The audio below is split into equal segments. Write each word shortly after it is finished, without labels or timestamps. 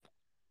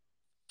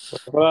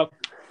What up?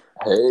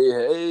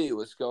 Hey,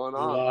 what's going We're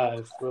on?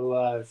 live. We're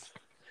live.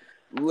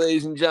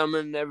 Ladies and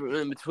gentlemen, and everyone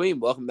in between,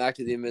 welcome back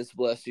to the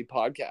Invincible SC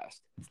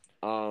podcast.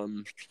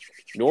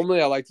 Normally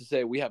I like to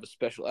say we have a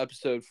special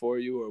episode for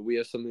you, or we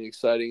have something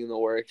exciting in the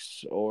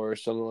works, or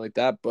something like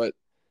that, but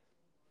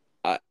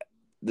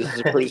this is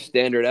a pretty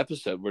standard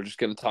episode. We're just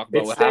going to talk about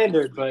It's what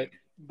standard, happened.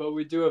 but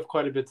we do have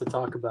quite a bit to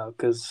talk about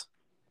because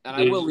And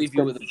I will leave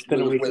you with a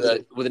week.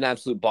 an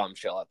absolute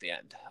bombshell at the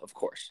end, of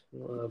course.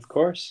 Of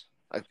course,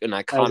 An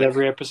as iconic,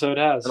 every episode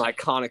has. an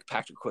iconic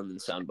Patrick Quinlan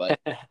soundbite.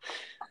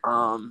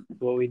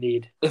 What we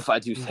need. If I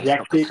do say so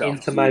Inject it myself.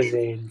 into my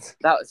veins.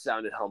 That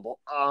sounded humble.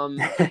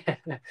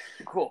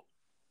 Cool.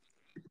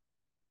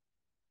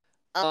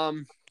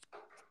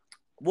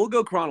 We'll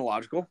go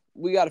chronological.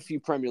 We got a few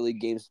Premier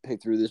League games to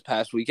pick through this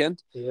past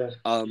weekend. Yeah.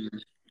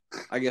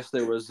 I guess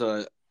there was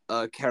a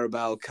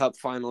Carabao Cup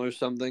final or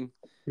something,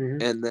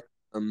 Mm-hmm. and then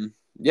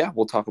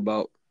we'll talk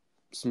about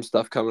some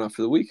stuff coming up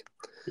for the week.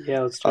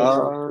 Yeah, let's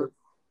start.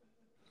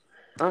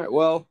 All right.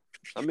 Well,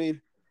 I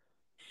mean,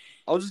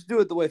 I'll just do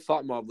it the way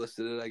FotMob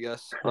listed it, I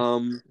guess.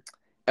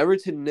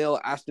 Everton 0,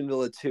 Aston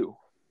Villa 2.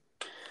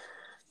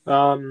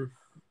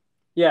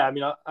 Yeah, I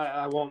mean,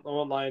 I won't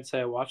lie and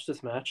say I watched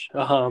this match.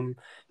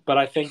 But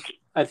I think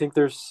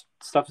there's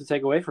stuff to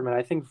take away from it.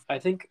 I think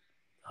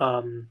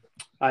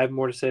I have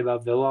more to say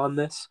about Villa on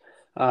this.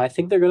 I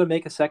think they're going to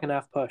make a second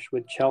half push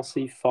with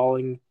Chelsea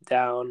falling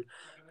down,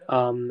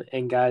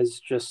 and guys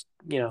just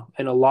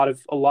and a lot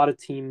of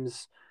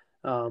teams,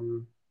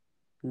 kind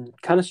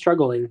of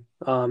struggling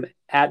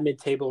at mid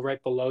table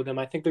right below them.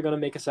 I think they're going to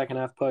make a second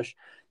half push.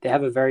 They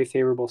have a very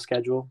favorable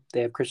schedule.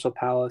 They have Crystal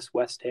Palace,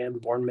 West Ham,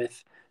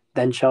 Bournemouth,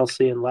 then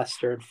Chelsea and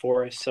Leicester and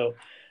Forest. So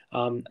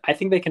I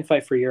think they can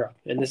fight for Europe,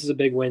 and this is a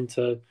big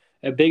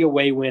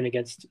away win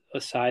against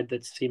a side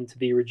that seemed to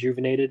be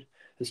rejuvenated,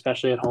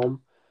 especially at home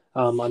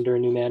under a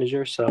new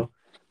manager. So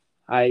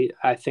I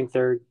think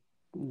they're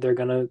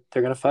gonna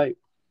fight.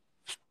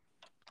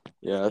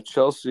 Yeah,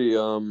 Chelsea.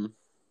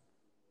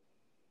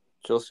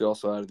 Chelsea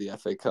also out of the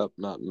FA Cup,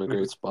 not in a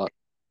great spot.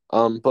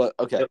 But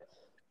okay.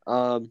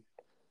 Aston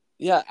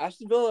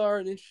Villa are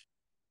an interesting.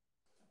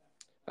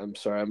 I'm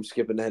sorry, I'm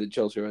skipping ahead of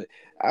Chelsea. Right,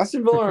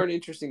 Aston Villa are an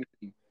interesting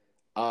team.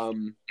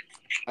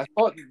 I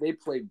thought they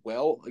played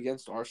well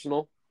against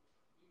Arsenal.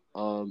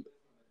 To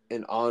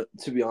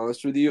be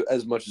honest with you,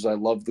 as much as I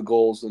love the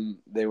goals and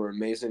they were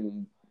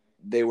amazing,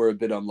 they were a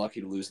bit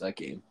unlucky to lose that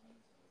game.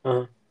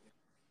 Uh-huh.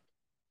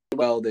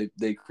 Well,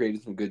 they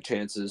created some good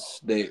chances.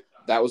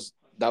 That was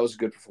a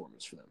good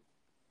performance for them.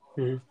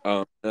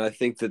 Mm-hmm. And I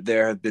think that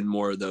there have been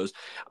more of those.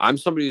 I'm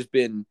somebody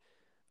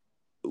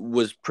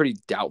was pretty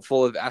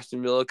doubtful of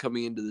Aston Villa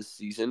coming into the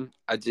season.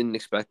 I didn't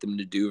expect them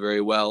to do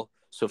very well.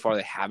 So far,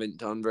 they haven't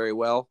done very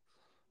well.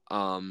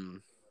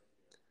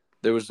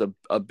 There was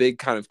a big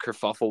kind of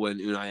kerfuffle when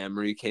Unai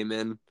Emery came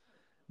in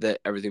that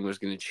everything was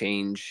going to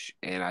change,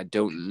 and I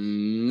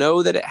don't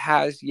know that it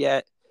has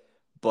yet,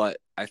 but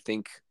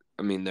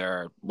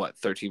there are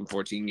 13,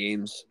 14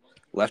 games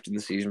left in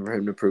the season for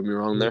him to prove me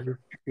wrong there. Mm-hmm.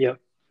 Yep.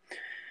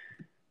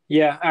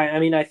 Yeah, I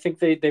mean, I think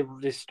they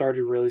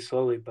started really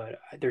slowly, but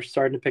they're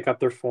starting to pick up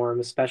their form,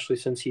 especially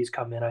since he's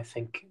come in. I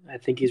think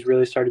he's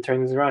really started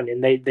turning this around,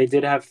 and they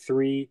did have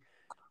 3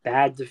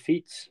 bad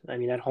defeats. I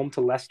mean, at home to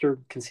Leicester,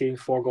 conceding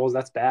 4 goals,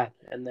 that's bad,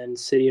 and then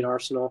City and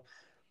Arsenal,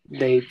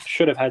 they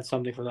should have had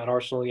something from that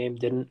Arsenal game,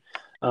 didn't.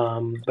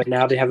 But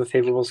now they have a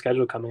favorable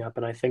schedule coming up,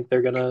 and I think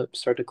they're gonna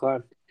start to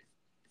climb.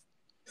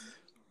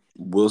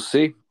 We'll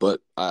see,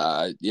 but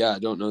I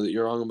don't know that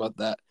you're wrong about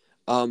that.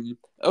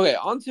 Okay,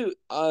 on to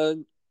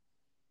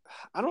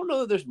I don't know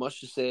that there's much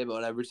to say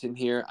about Everton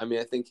here. I mean,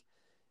 I think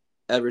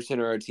Everton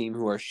are a team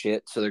who are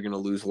shit, so they're going to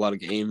lose a lot of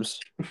games.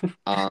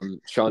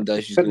 Sean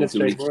Dyche is going to do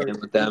what he can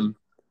with them,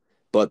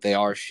 but they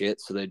are shit,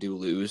 so they do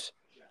lose.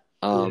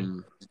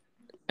 And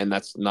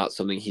that's not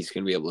something he's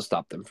going to be able to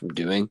stop them from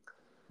doing.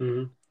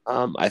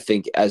 Mm-hmm. I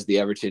think as the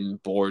Everton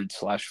board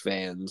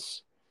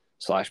 /fans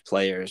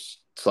 /players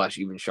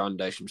even Sean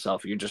Dyche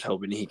himself, you're just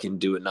hoping he can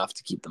do enough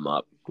to keep them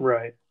up.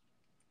 Right.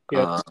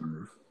 Yeah.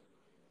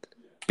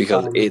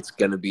 Because it's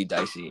going to be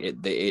dicey.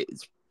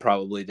 It's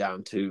probably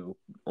down to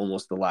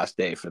almost the last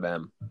day for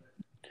them.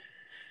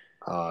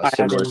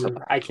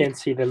 I can't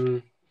see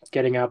them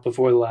getting out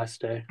before the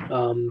last day.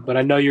 But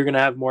I know you're going to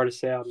have more to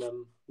say on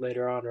them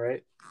later on,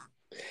 right?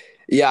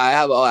 Yeah, I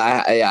have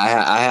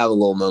a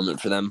little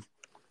moment for them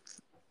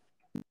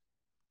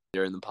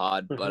during the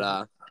pod.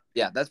 But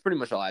that's pretty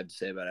much all I have to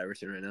say about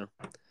Everton right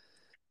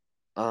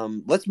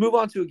now. Let's move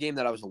on to a game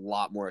that I was a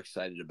lot more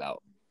excited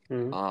about.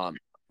 Mm-hmm.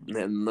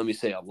 And let me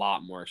say a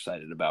lot more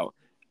excited about.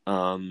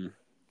 And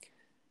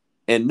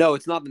no,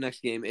 it's not the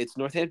next game. It's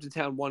Northampton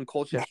Town 1,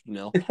 Colchester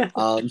 0.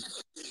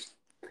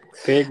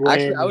 Big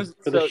win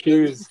for the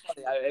Shoes.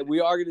 We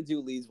are going to do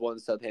Leeds 1,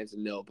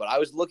 Southampton 0. But I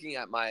was looking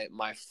at my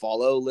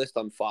follow list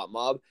on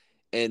FotMob,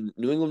 and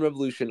New England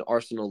Revolution,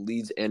 Arsenal,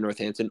 Leeds, and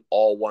Northampton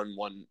all won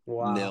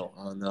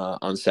 1-0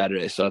 on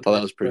Saturday. So I thought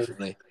that was pretty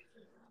funny.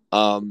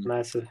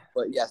 Massive.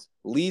 But yes,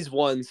 Leeds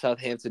 1,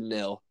 Southampton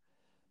 0.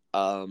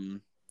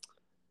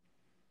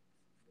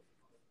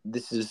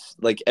 this is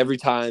like every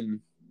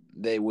time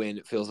they win,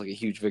 it feels like a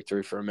huge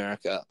victory for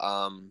America.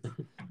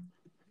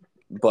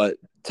 But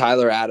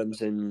Tyler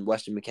Adams and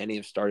Weston McKennie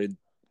have started,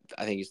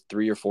 I think it's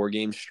 3 or 4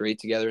 games straight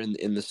together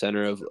in the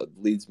center of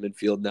Leeds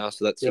midfield now.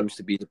 So that seems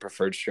to be the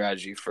preferred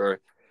strategy for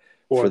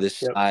this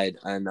side.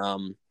 And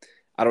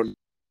I don't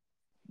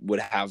would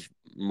have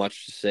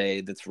much to say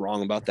that's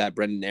wrong about that.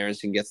 Brendan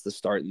Aronson gets the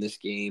start in this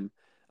game.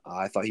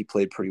 I thought he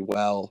played pretty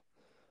well.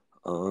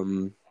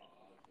 I'm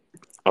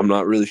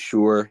not really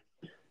sure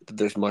that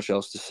there's much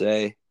else to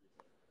say.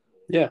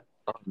 Yeah.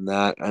 On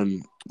that,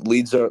 and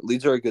Leeds are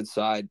a good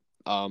side.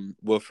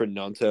 Wilfred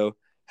Nanto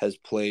has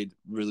played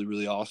really,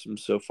 really awesome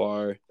so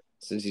far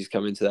since he's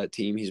come into that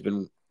team. He's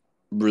been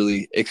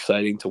really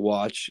exciting to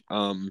watch.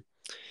 I'd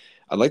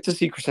like to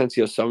see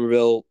Crescencio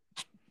Somerville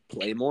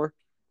play more.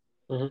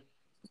 Mm-hmm.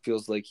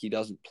 Feels like he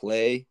doesn't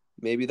play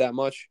maybe that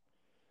much.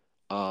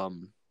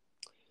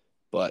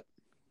 But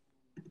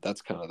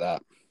that's kind of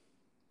that.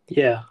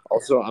 Yeah.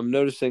 Also, I'm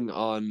noticing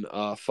on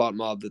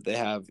FotMob that they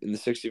have in the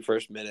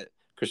 61st minute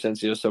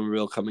Crescencio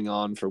Somerville coming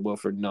on for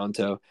Wilfred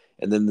Nanto,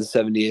 and then the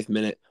 78th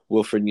minute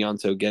Wilfred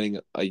Nanto getting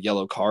a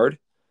yellow card.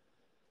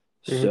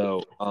 Mm-hmm.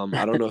 So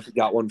I don't know if he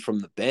got one from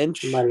the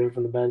bench. Might have been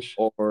from the bench.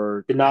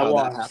 Or did not how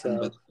watch, that happened,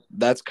 but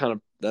that's kind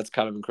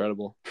of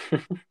incredible.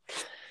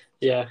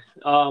 Yeah.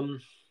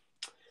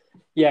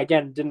 Yeah,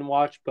 again, didn't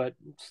watch, but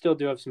still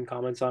do have some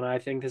comments on it. I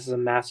think this is a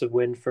massive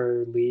win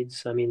for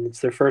Leeds. I mean,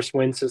 it's their first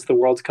win since the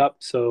World Cup.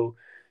 So,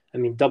 I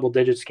mean, double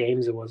digits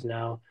games it was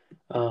now,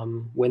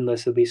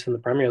 winless, at least in the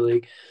Premier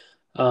League.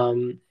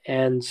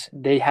 And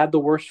they had the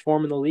worst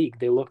form in the league.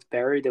 They looked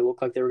buried. They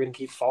looked like they were going to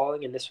keep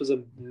falling. And this was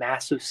a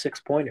massive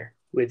 6-pointer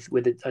with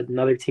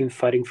another team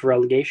fighting for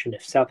relegation.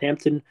 If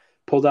Southampton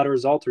pulled out a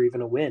result or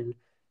even a win,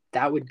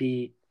 that would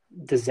be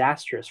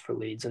disastrous for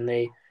Leeds. And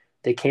they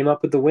came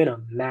up with the win, a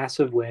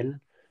massive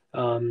win.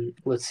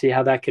 Let's see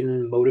how that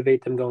can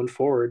motivate them going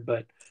forward.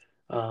 But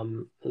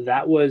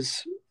that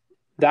was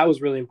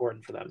really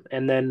important for them.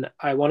 And then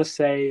I want to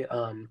say,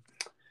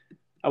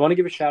 I want to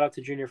give a shout out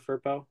to Junior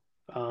Firpo.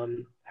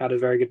 Had a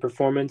very good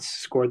performance,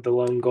 scored the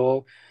lone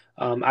goal.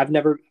 I've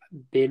never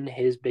been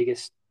his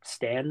biggest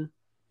stan,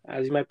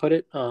 as you might put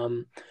it.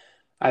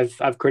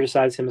 I've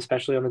criticized him,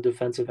 especially on the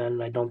defensive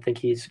end. I don't think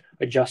he's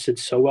adjusted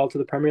so well to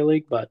the Premier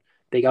League, but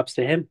big ups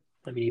to him.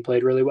 I mean, he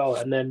played really well.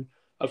 And then,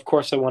 of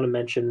course, I want to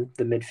mention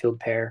the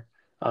midfield pair,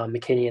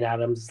 McKennie and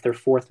Adams. It's their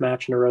 4th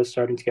match in a row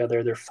starting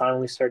together. They're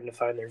finally starting to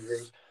find their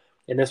groove.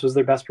 And this was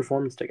their best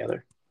performance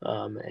together.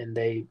 And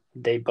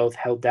they both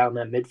held down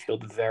that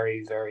midfield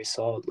very, very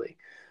solidly.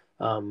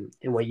 And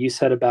what you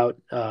said about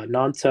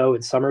Nanto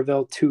and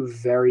Somerville, 2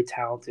 very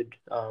talented,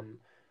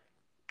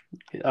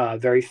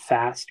 very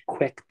fast,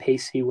 quick,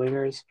 pacey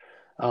wingers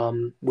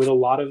with a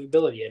lot of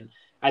ability. And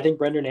I think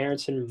Brendan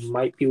Aronson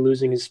might be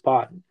losing his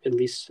spot, at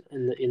least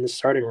in the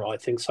starting role. I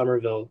think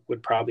Somerville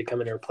would probably come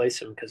in and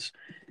replace him because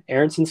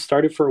Aronson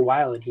started for a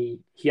while and he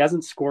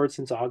hasn't scored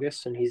since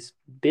August and he's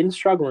been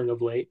struggling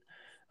of late.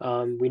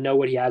 We know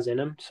what he has in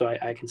him, so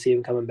I can see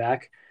him coming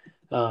back.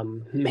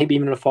 Maybe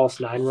even a false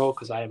 9 role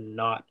because I am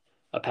not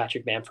a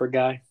Patrick Bamford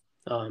guy.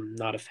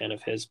 Not a fan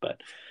of his, but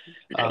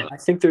I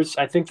think there's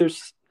stuff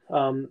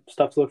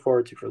to look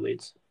forward to for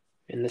Leeds,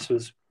 and this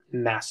was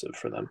massive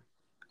for them.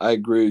 I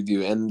agree with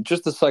you, and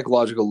just the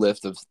psychological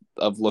lift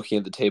of looking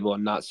at the table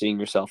and not seeing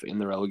yourself in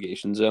the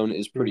relegation zone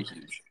is pretty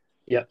huge.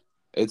 Yeah,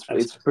 it's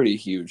pretty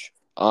huge.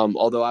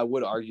 Although I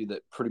would argue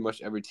that pretty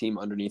much every team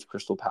underneath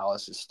Crystal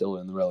Palace is still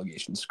in the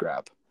relegation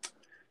scrap.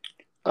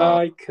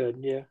 I could,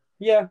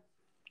 yeah,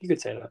 you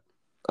could say that.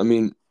 I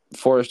mean,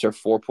 Forest are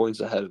 4 points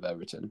ahead of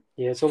Everton.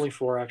 Yeah, it's only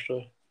 4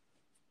 actually.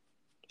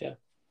 Yeah,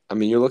 I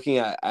mean, you're looking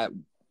at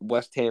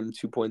West Ham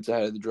 2 points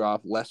ahead of the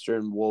drop. Leicester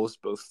and Wolves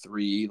both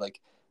 3.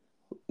 Like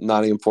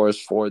Nottingham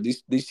Forest 4.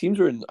 These teams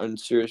are in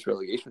serious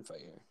relegation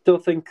fight here. Still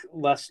think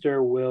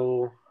Leicester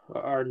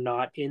are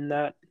not in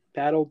that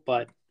battle,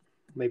 but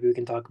maybe we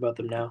can talk about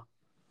them now.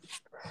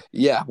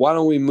 Yeah, why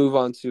don't we move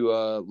on to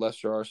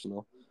Leicester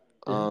Arsenal?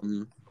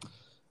 Mm-hmm.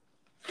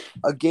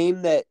 A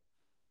game that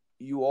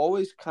you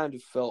always kind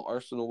of felt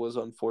Arsenal was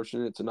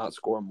unfortunate to not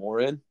score more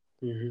in.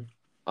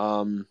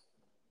 Mm-hmm.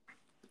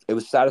 It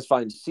was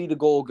satisfying to see the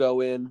goal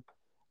go in,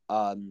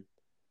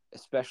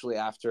 especially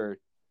after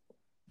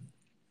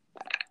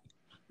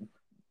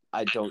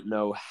I don't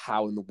know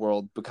how in the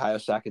world Bukayo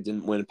Saka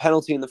didn't win a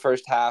penalty in the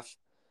first half.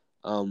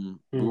 We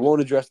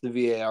won't address the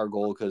VAR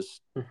goal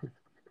because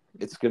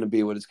it's going to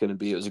be what it's going to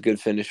be. It was a good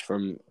finish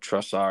from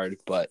Trossard,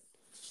 but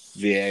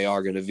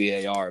VAR going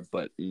to VAR,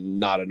 but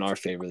not in our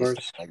favor this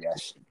time, I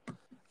guess.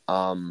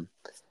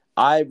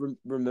 I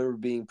remember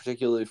being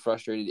particularly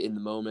frustrated in the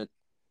moment.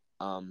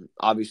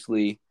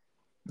 Obviously,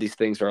 these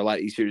things are a lot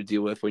easier to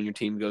deal with when your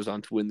team goes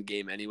on to win the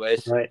game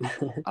anyways. Right.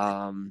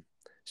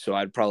 So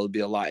I'd probably be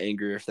a lot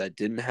angrier if that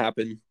didn't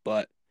happen,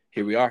 but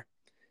here we are.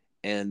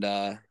 And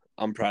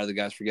I'm proud of the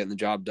guys for getting the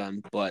job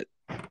done, but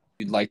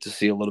you'd like to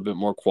see a little bit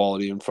more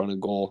quality in front of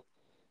goal,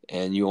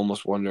 and you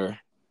almost wonder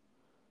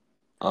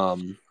about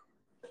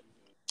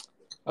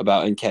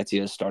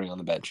Nketiah starting on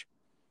the bench.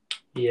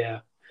 Yeah.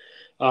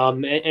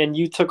 And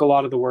you took a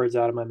lot of the words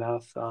out of my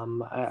mouth.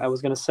 I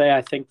was going to say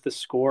I think the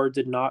score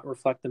did not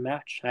reflect the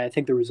match. I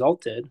think the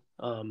result did,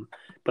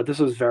 but this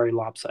was very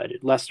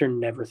lopsided. Leicester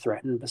never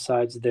threatened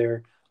besides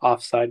their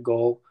offside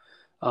goal.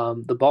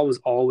 The ball was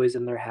always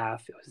in their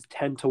half. It was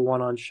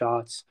 10-1 on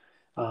shots.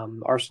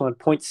 Arsenal had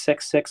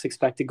 0.66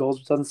 expected goals,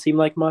 which doesn't seem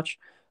like much,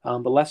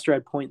 but Leicester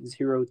had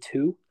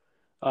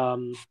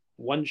 0.02.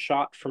 One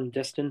shot from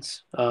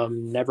distance,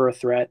 never a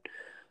threat.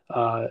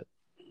 Uh,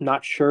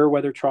 Not sure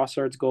whether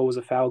Trossard's goal was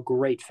a foul.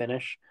 Great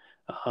finish.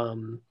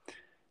 Um,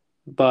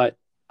 but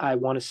I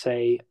want to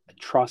say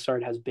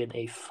Trossard has been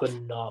a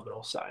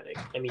phenomenal signing.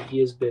 I mean, he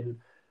has been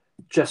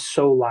just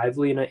so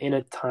lively in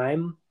a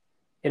time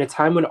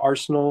when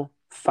Arsenal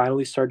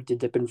finally started to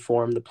dip in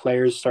form. The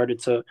players started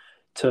to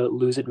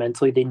lose it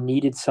mentally. They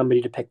needed somebody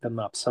to pick them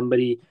up,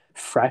 somebody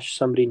fresh,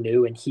 somebody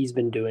new, and he's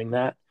been doing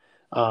that.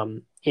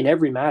 In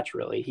every match,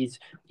 really. He's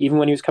even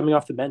when he was coming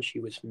off the bench, he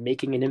was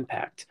making an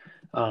impact.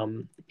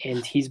 And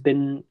he's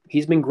been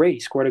great. He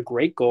scored a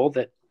great goal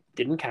that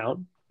didn't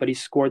count, but he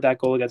scored that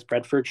goal against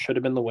Brentford, should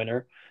have been the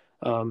winner.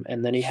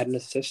 And then he had an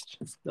assist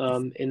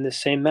in the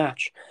same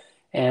match.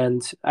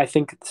 And I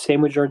think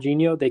same with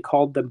Jorginho. They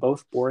called them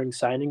both boring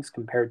signings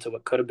compared to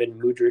what could have been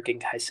Mudryk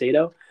and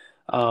Caicedo.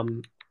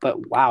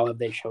 But wow, have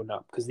they shown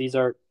up? Because these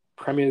are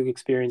Premier League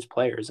experienced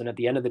players. And at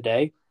the end of the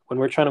day, when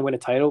we're trying to win a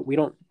title,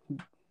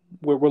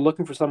 we're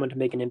looking for someone to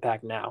make an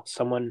impact now.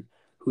 Someone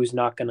who's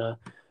not going to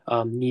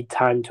need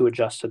time to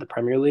adjust to the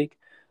Premier League.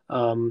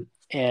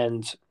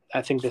 And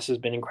I think this has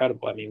been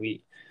incredible. I mean,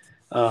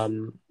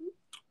 um,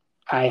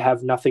 I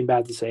have nothing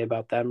bad to say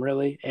about them,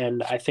 really.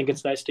 And I think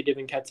it's nice to give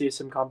Nketiah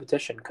some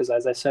competition because,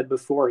 as I said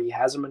before, he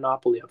has a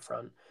monopoly up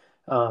front.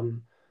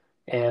 Um,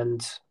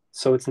 and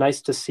so it's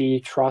nice to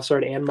see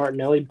Trossard and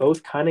Martinelli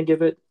both kind of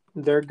give it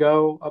their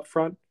go up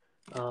front.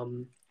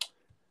 Um,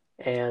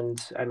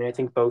 and I mean, I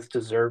think both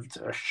deserved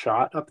a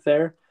shot up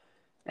there.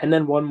 And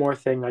then one more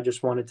thing I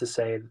just wanted to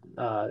say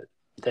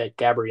that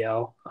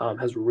Gabriel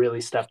has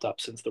really stepped up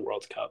since the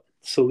World Cup.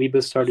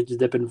 Saliba started to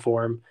dip in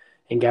form,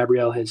 and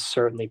Gabriel has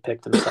certainly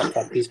picked himself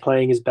up. He's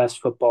playing his best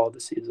football of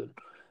the season,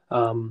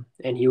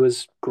 and he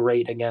was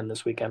great again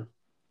this weekend.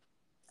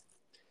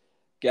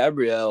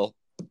 Gabriel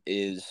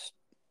is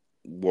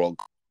world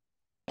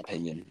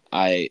opinion.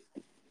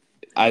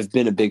 I've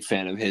been a big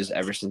fan of his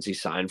ever since he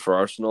signed for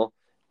Arsenal,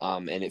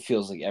 and it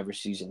feels like every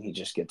season he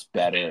just gets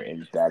better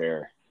and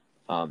better.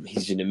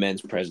 He's an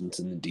immense presence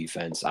in the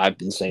defense. I've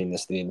been saying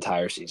this the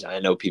entire season. I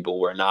know people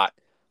were not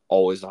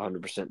always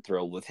 100%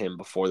 thrilled with him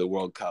before the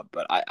World Cup,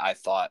 but I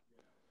thought,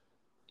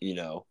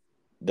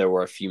 there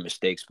were a few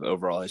mistakes, but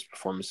overall his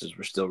performances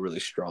were still really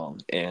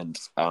strong. And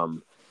I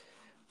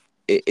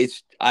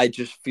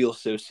just feel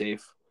so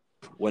safe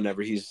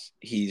whenever he's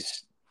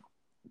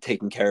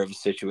taking care of a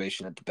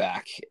situation at the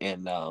back,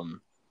 and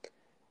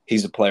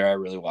he's a player I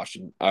really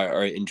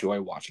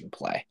enjoy watching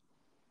play.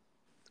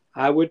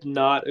 I would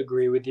not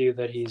agree with you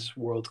that he's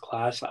world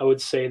class. I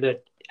would say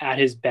that at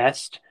his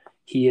best,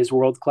 he is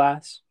world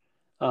class,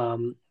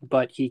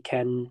 but he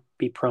can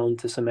be prone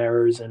to some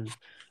errors and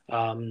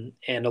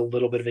a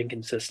little bit of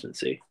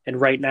inconsistency.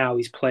 And right now,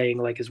 he's playing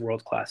like his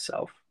world class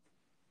self.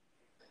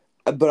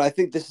 But I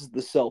think this is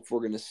the self we're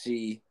going to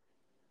see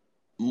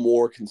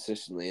more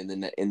consistently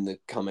in the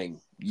coming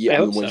year. I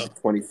hope when so. he's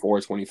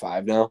 24,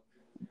 25 now.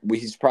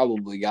 He's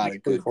probably got a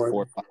good 4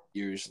 or 5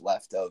 years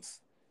left of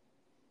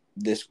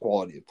this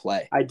quality of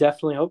play. I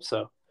definitely hope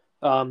so.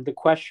 The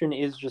question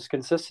is just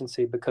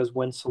consistency because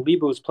when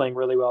Saliba was playing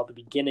really well at the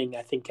beginning,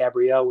 I think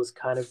Gabriel was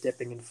kind of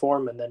dipping in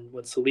form. And then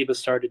when Saliba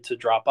started to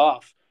drop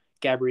off,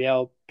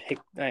 Gabriel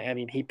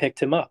he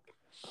picked him up.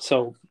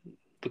 So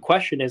the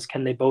question is,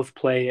 can they both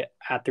play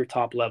at their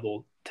top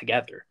level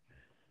together?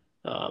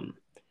 And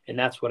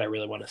that's what I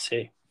really want to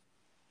see.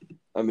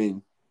 I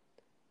mean,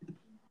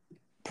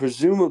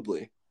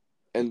 presumably,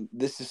 and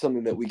this is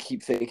something that we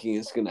keep thinking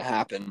is going to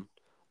happen.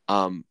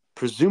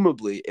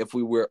 Presumably, if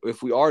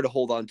we are to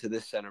hold on to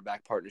this center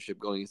back partnership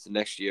going into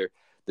next year,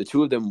 the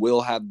two of them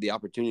will have the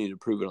opportunity to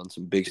prove it on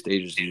some big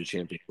stages in the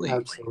Champions League.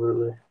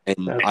 Absolutely.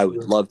 I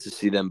would love to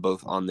see them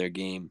both on their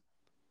game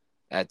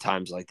at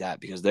times like that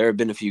because there have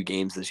been a few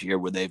games this year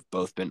where they've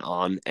both been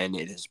on, and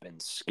it has been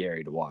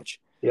scary to watch.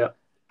 Yeah.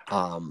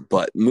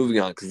 But moving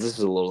on, because this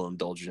is a little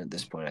indulgent at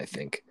this point, I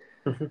think.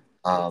 Because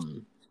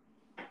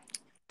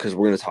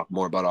we're going to talk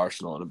more about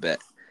Arsenal in a bit.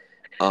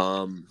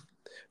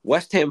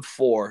 West Ham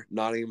 4,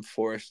 Nottingham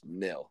Forest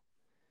 0.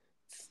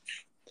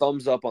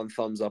 Thumbs up on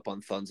thumbs up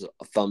on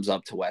thumbs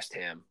up to West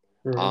Ham.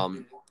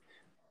 Mm-hmm.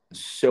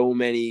 So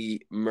many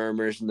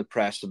murmurs in the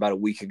press about a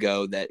week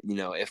ago that,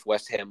 if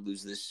West Ham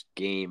lose this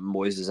game,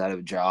 Moyes is out of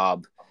a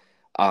job.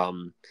 I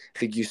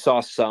think you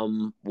saw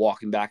some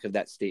walking back of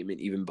that statement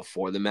even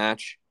before the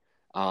match,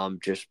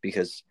 just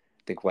because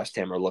I think West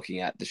Ham are looking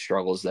at the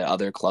struggles that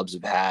other clubs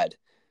have had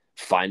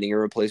finding a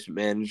replacement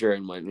manager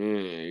and like,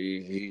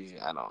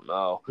 I don't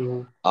know.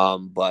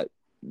 Mm-hmm. But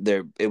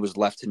it was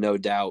left to no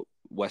doubt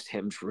West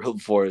Ham's real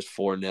for is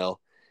 4-0,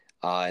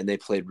 and they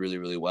played really,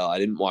 really well. I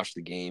didn't watch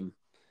the game,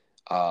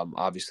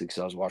 obviously, because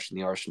I was watching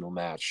the Arsenal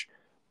match,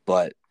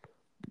 but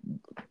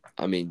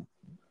I mean,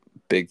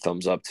 big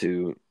thumbs up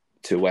to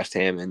West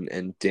Ham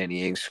and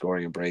Danny Ings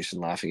scoring a brace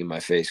and laughing in my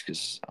face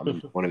because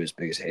I'm one of his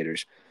biggest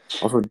haters.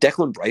 Also,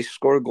 Declan Rice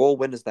scored a goal.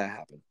 When does that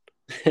happen?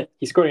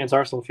 He scored against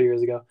Arsenal a few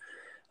years ago.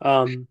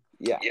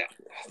 Yeah.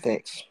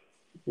 Thanks.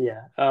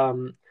 Yeah.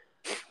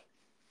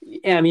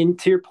 Yeah, I mean,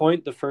 to your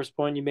point, the first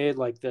point you made,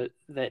 like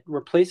that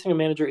replacing a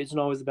manager isn't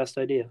always the best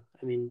idea.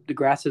 I mean, the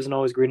grass isn't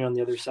always greener on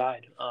the other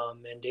side.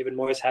 And David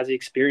Moyes has the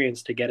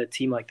experience to get a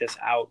team like this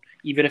out,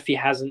 even if he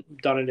hasn't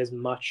done it as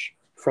much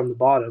from the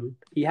bottom.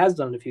 He has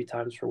done it a few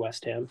times for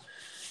West Ham,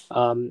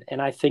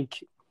 and I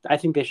think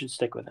they should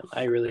stick with him.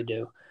 I really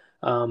do.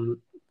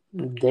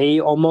 They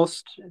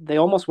almost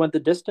went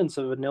the distance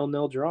of a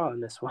 0-0 draw in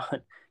this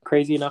one.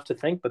 Crazy enough to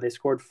think, but they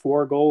scored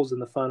 4 goals in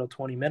the final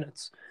 20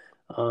 minutes.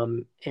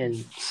 And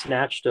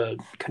snatched a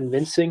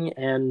convincing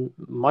and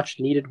much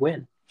needed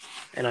win.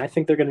 And I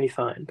think they're going to be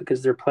fine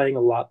because they're playing a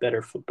lot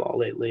better football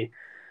lately.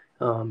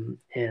 And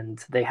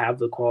they have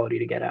the quality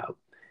to get out.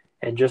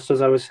 And just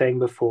as I was saying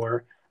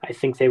before, I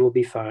think they will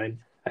be fine.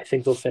 I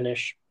think they'll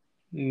finish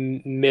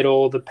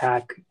middle of the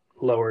pack,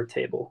 lower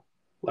table,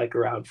 like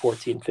around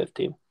 14,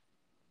 15.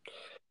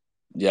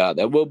 Yeah,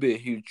 that will be a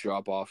huge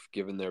drop-off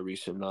given their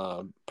recent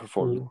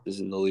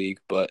performances in the league.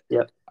 But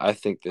I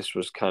think this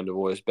was kind of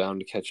always bound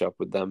to catch up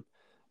with them.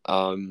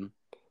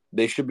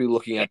 They should be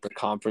looking at the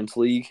Conference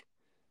League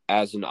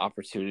as an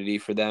opportunity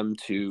for them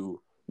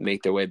to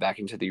make their way back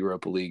into the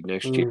Europa League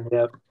next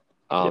year.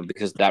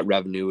 Because that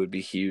revenue would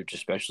be huge,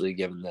 especially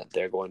given that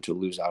they're going to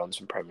lose out on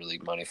some Premier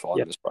League money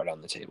falling this right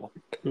on the table.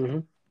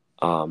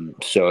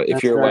 So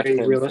if you're a West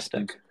Ham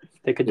realistic.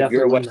 They could if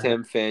you're a West that.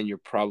 Ham fan, you're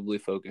probably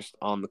focused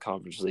on the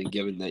Conference League,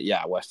 given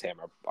that, West Ham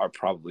are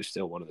probably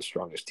still one of the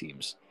strongest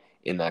teams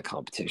in that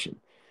competition.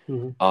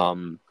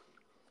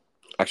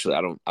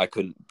 Actually,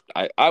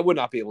 I would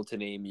not be able to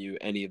name you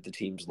any of the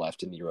teams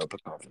left in the Europa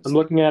Conference. I'm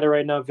looking at it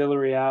right now: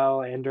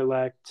 Villarreal,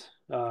 Anderlecht,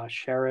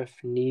 Sheriff,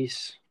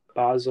 Nice,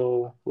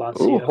 Basel,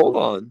 Lazio. Ooh, hold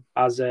on,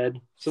 AZ.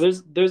 So there's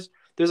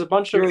a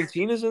bunch of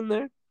Fiorentina's in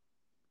there.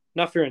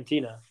 Not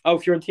Fiorentina. Oh,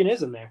 Fiorentina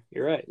is in there.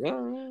 You're right.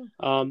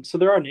 Yeah. So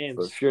there are names.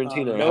 But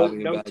Fiorentina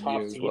no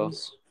top teams. Well.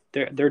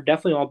 They're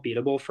definitely all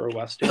beatable for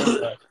West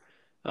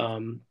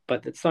Ham,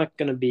 but it's not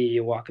going to be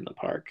a walk in the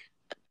park.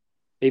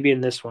 Maybe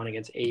in this one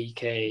against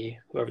AEK,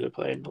 whoever they're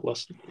playing,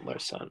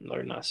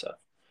 Larnasa.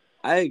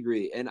 I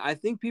agree, and I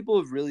think people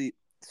have really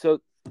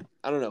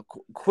I don't know.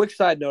 Quick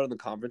side note on the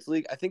Conference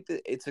League. I think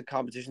that it's a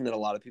competition that a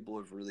lot of people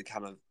have really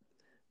kind of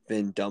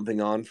been dumping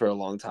on for a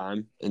long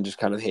time and just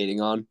kind of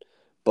hating on.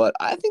 But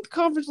I think the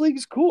Conference League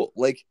is cool.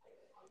 Like,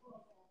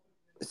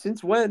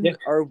 since when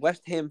are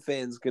West Ham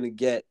fans going to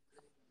get,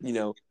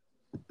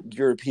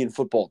 European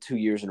football 2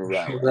 years in a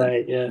row?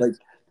 Right, yeah. Like,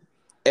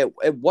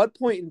 at what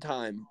point in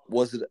time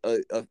was it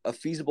a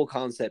feasible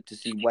concept to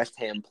see West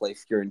Ham play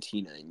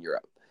Fiorentina in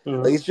Europe?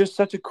 Like, it's just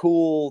such a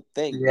cool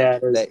thing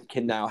that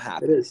can now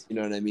happen. It is. You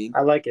know what I mean?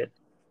 I like it.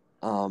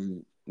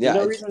 There's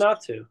no reason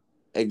not to.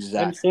 Exactly.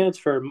 I understand it's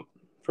for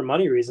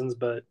money reasons,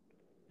 but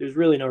there's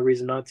really no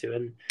reason not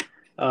to.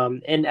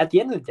 And at the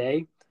end of the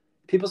day,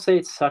 people say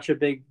it's such a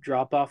big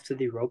drop off to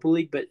the Europa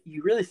League, but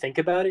you really think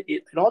about it,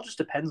 it all just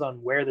depends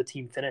on where the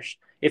team finished.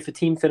 If a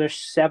team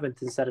finished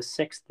 7th instead of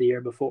 6th the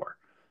year before,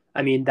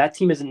 I mean, that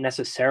team isn't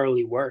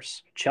necessarily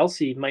worse.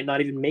 Chelsea might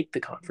not even make the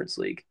Conference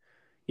League,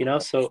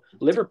 so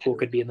Liverpool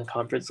could be in the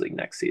Conference League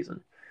next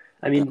season.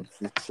 I mean,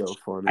 it's so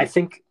funny. I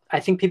think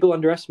people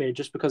underestimate it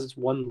just because it's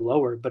one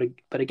lower, but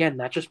again,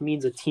 that just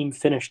means a team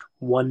finished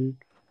one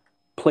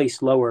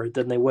place lower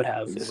than they would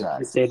have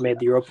if they had made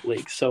the Europa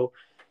League. So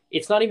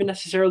it's not even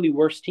necessarily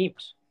worse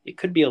teams. It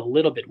could be a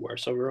little bit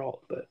worse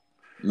overall, but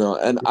no.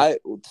 And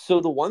so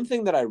the one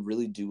thing that I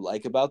really do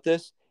like about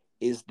this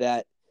is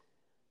that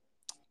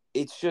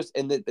it's just,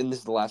 and this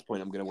is the last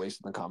point I'm going to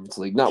waste in the Conference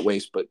League, not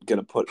waste, but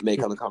going to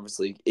make on the Conference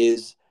League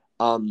is,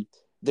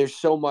 there's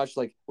so much,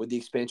 like, with the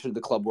expansion of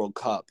the Club World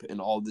Cup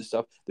and all of this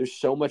stuff, there's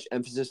so much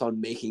emphasis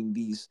on making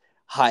these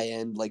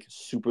high-end, like,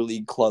 Super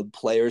League club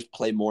players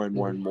play more and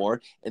more and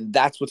more, and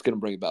that's what's going to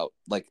bring about,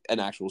 like, an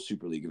actual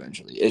Super League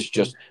eventually. It's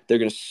just they're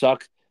going to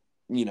suck,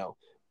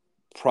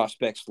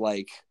 prospects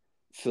like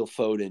Phil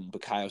Foden,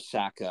 Bukayo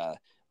Saka,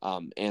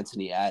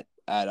 Anthony at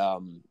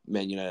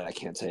Man United. I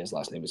can't say his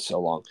last name. It's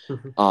so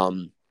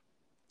long.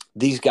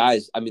 These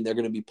guys, I mean, they're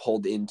going to be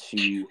pulled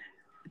into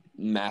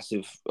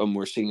massive.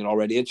 We're seeing it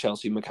already at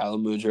Chelsea.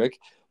 Mykhailo Mudryk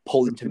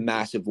pulled into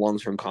massive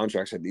long-term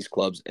contracts at these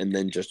clubs and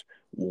then just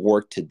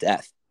worked to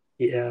death.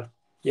 Yeah.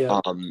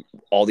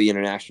 All the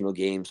international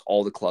games,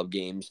 all the club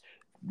games,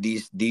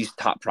 these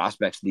top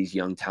prospects, these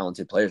young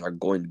talented players are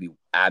going to be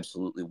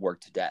absolutely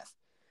worked to death.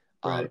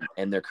 Right.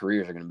 And their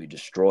careers are going to be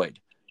destroyed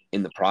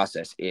in the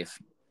process if,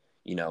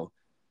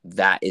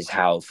 that is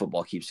how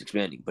football keeps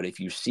expanding. But if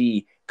you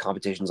see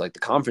competitions like the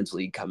Conference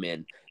League come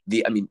in,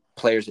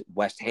 players at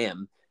West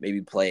Ham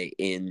maybe play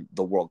in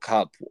the World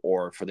Cup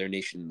or for their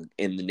nation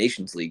in the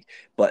Nations League,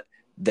 but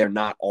they're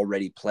not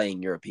already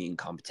playing European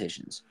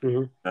competitions. You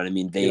know what I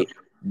mean?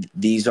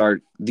 These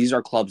are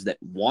clubs that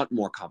want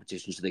more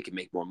competition so they can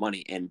make more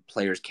money, and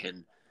players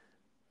can,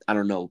 I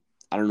don't know,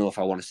 I don't know if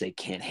I want to say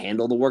can't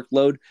handle the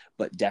workload,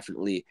 but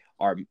definitely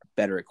are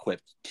better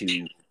equipped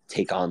to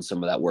take on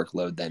some of that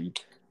workload than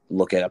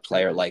look at a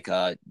player like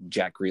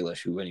Jack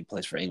Grealish, who when he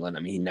plays for England,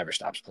 I mean, he never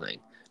stops playing.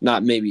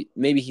 Not maybe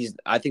he's.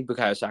 I think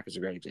Bukayo Saka is a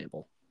great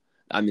example.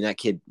 I mean, that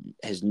kid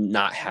has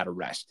not had a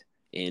rest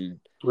in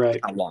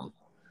how long?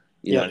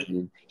 You know what I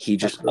mean? He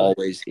just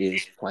always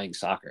is playing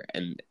soccer,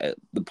 and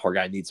the poor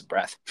guy needs a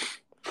breath.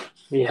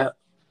 Yeah.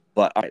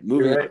 But all right,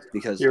 moving on,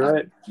 because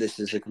this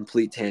is a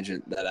complete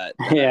tangent that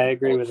I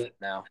agree with it.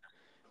 Now,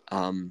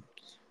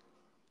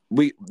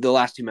 the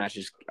last two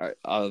matches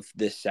of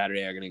this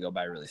Saturday are going to go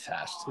by really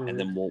fast, and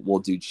then we'll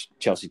do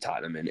Chelsea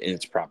Tottenham in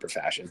its proper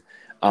fashion.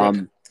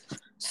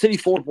 City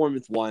 4,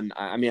 Bournemouth 1.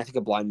 I mean, I think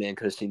a blind man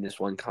could have seen this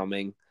one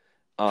coming.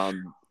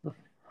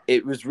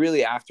 It was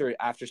really after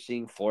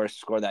seeing Forest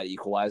score that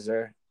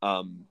equalizer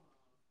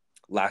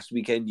last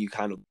weekend, you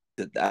kind of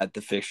looked at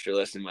the fixture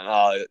list and went,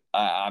 "Oh,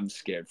 I'm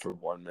scared for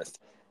Bournemouth.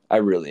 I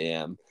really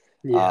am."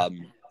 Yeah.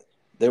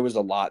 There was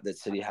a lot that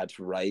City had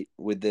to write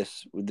with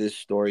this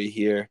story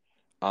here.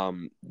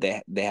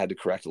 They had to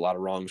correct a lot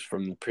of wrongs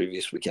from the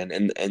previous weekend,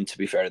 and to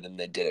be fair to them,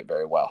 they did it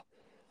very well.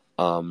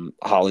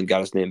 Haaland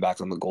got his name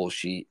back on the goal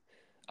sheet.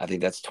 I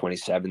think that's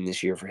 27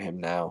 this year for him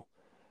now.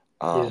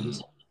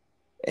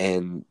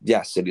 And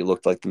yeah, City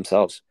looked like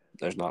themselves.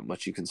 There's not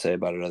much you can say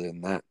about it other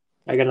than that.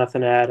 I got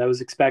nothing to add. I was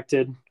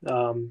expected.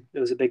 It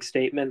was a big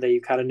statement that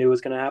you kind of knew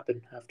was going to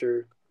happen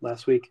after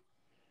last week.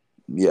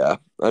 Yeah,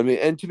 I mean,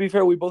 and to be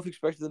fair, we both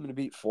expected them to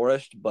beat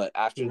Forest, but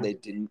after they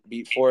didn't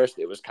beat Forest,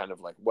 it was kind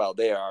of like, well,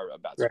 they are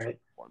about to beat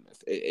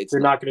Bournemouth.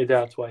 They're not going to do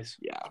that twice.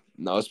 Yeah,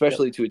 no,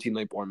 especially to a team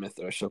like Bournemouth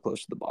that are so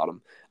close to the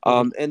bottom.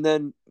 And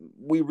then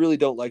we really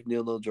don't like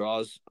 0-0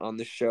 draws on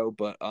this show,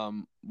 but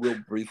we'll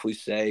briefly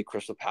say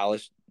Crystal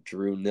Palace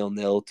drew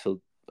 0-0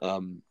 to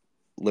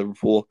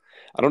Liverpool.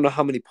 I don't know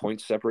how many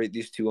points separate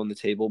these two on the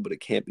table, but it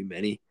can't be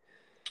many.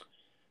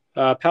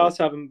 Palace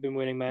haven't been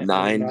winning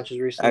matches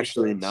recently.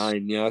 Actually,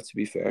 9. Yeah, to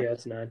be fair. Yeah,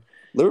 it's 9.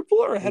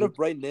 Liverpool are ahead of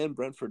Brighton and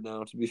Brentford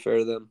now, to be fair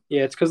to them.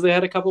 Yeah, it's because they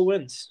had a couple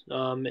wins.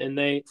 And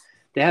they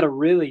had a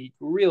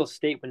real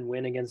statement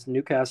win against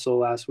Newcastle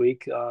last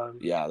week.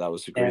 Yeah, that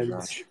was a great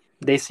match.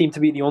 They seem to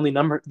be the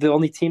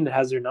only team that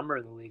has their number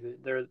in the league.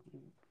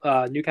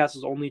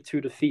 Newcastle's only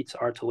 2 defeats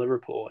are to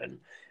Liverpool, and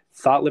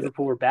thought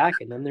Liverpool were back,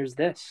 and then there's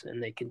this,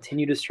 and they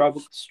continue to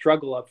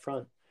struggle up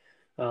front.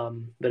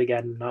 But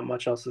again, not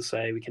much else to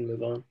say. We can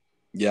move on.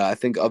 Yeah, I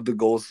think of the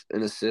goals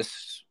and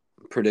assists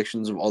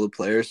predictions of all the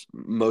players,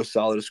 most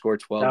solid to score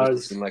 12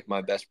 was like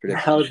my best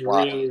prediction. That was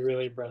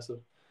really impressive.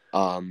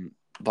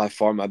 By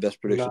far my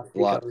best prediction.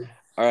 All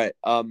right.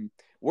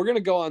 We're gonna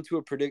go on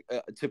to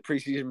to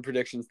preseason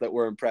predictions that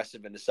were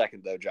impressive in a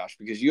second, though, Josh,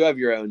 because you have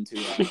your own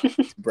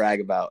to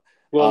brag about.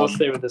 Well, we'll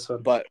stay with this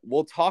one. But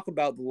we'll talk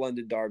about the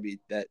London Derby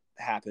that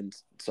happened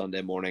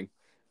Sunday morning.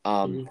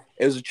 It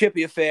was a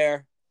chippy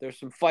affair. There's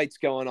some fights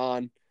going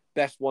on.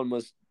 Best one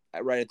was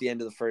right at the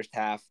end of the first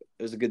half.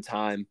 It was a good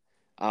time.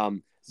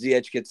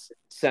 Ziyech gets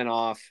sent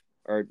off,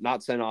 or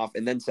not sent off,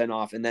 and then sent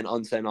off, and then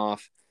unsent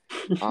off.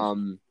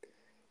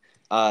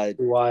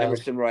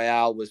 Emerson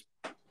Royale was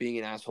being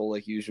an asshole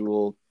like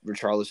usual.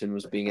 Richarlison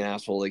was being an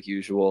asshole like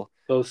usual.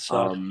 Both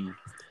suck.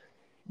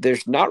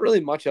 There's not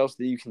really much else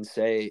that you can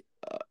say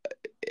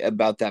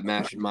about that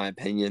match, in my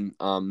opinion.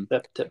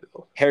 That's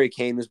typical. Harry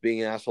Kane was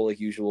being an asshole like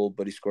usual,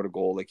 but he scored a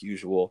goal like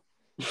usual.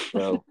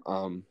 So,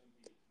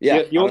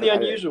 yeah. The only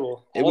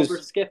unusual. Oliver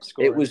Skip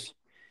scored. It was,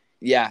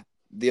 yeah.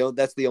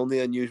 That's the only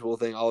unusual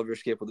thing. Oliver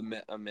Skip with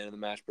a man of the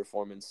match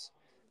performance.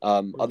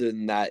 Other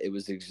than that, it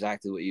was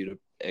exactly what you'd have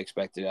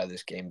expected out of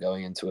this game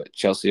going into it.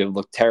 Chelsea have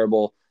looked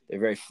terrible. They're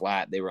very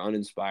flat. They were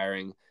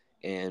uninspiring,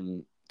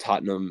 and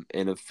Tottenham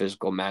in a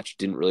physical match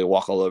didn't really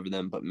walk all over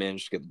them, but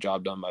managed to get the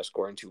job done by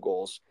scoring 2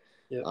 goals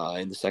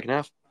in the second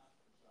half.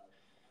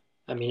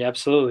 I mean,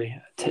 absolutely.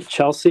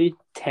 Chelsea,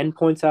 10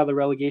 points out of the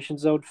relegation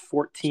zone,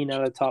 14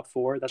 out of the top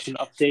 4. That's an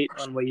update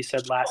on what you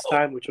said last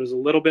time, which was a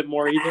little bit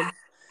more even.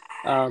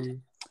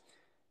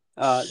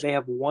 They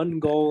have 1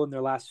 goal in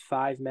their last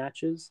 5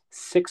 matches,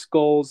 6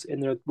 goals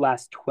in their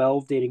last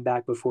 12 dating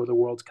back before the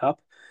World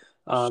Cup.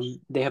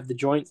 They have the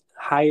joint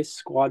highest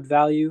squad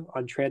value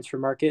on transfer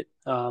market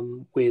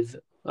with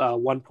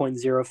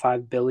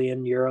 1.05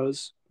 billion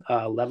euros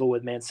level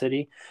with Man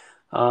City.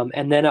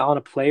 And then on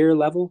a player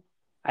level,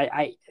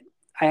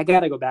 I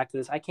got to go back to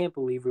this. I can't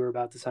believe we were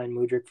about to sign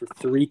Mudryk for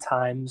 3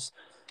 times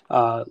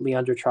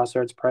Leandro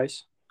Trossard's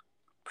price.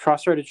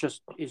 Trossard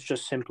is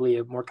just simply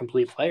a more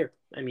complete player.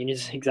 I mean,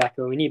 he's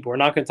exactly what we need. But we're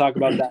not going to talk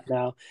about that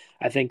now.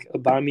 I think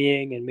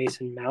Aubameyang and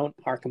Mason Mount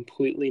are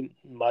completely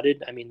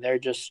mudded. I mean,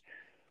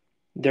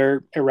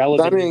 they're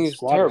irrelevant. Aubameyang is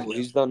terrible.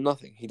 He's done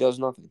nothing. He does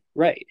nothing.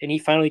 Right, and he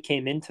finally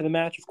came into the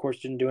match. Of course,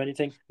 didn't do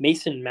anything.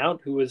 Mason Mount,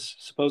 who was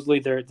supposedly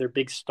their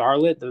big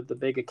starlet, the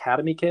big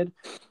academy kid,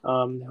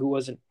 who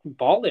wasn't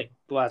balling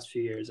the last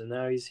few years, and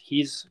now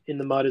he's in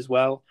the mud as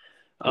well.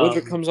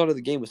 Mudryk comes into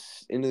the game with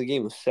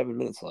 7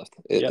 minutes left.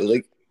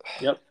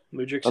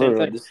 Mudryk, I don't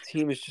know. This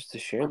team is just a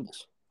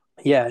shambles.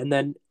 Yeah, and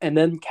then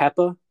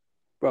Kepa,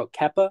 bro.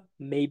 Kepa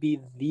may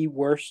be the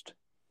worst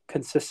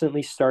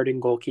consistently starting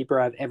goalkeeper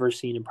I've ever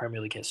seen in Premier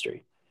League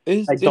history.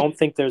 Is I don't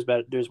think there's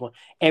one.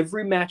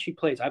 Every match he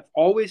plays, I've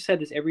always said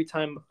this every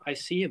time I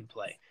see him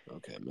play.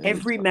 okay, man.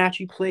 Every match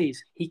he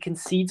plays, he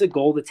concedes a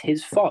goal that's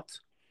his fault.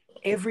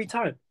 Every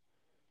time.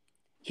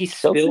 He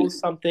spills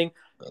something.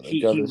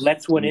 He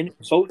lets one in.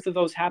 Both of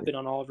those happen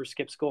on Oliver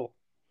Skipp's goal.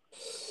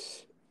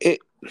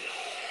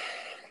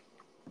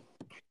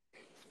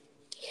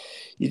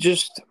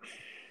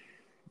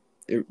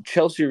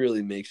 Chelsea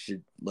really makes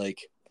you like.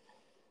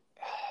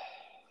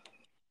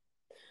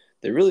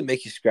 They really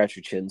make you scratch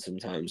your chin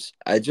sometimes.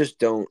 I just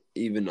don't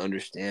even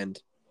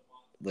understand,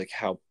 like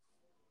how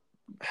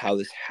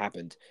this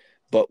happened.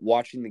 But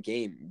watching the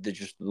game,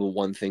 the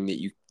one thing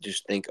that you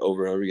just think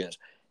over and over again is,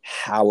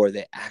 how are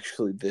they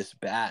actually this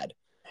bad?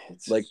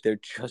 Like, they're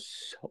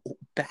just so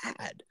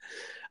bad.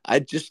 I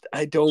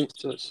don't.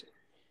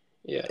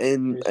 Yeah.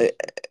 And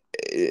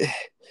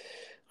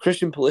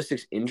Christian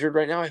Pulisic's injured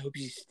right now. I hope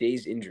he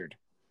stays injured.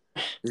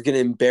 He's going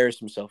to embarrass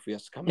himself if he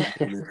has to come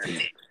back on the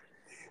team.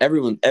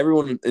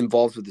 Everyone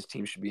involved with this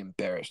team should be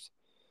embarrassed.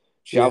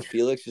 João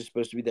Felix is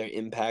supposed to be their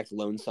impact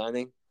loan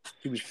signing.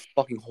 He was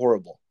fucking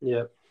horrible.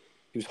 Yeah.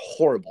 He was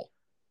horrible.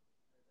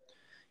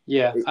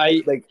 Yeah.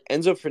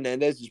 Enzo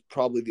Fernandez is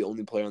probably the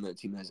only player on that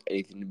team that has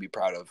anything to be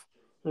proud of.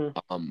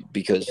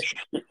 Because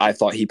I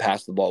thought he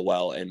passed the ball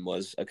well and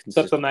was a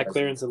consistent. Except on that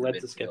clearance that led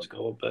to Skip's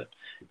goal, but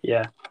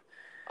yeah.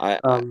 I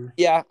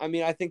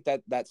mean, I think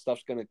that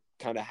stuff's gonna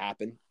kind of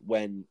happen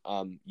when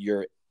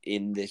you're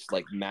in this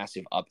like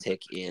massive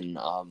uptick in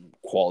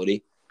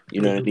quality.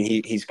 You know what I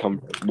mean? He's come.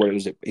 Where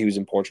was it? He was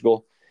in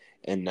Portugal,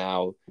 and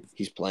now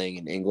he's playing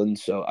in England.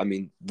 So I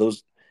mean,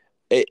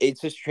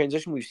 it's this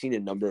transition we've seen a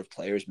number of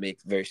players make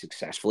very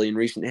successfully in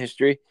recent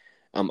history.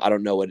 I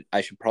don't know I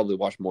should probably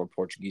watch more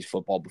Portuguese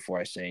football before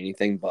I say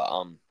anything, but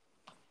I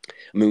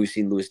mean, we've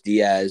seen Luis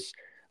Diaz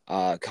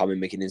come and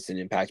make an instant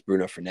impact.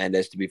 Bruno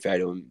Fernandes, to be fair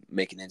to him,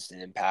 make an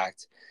instant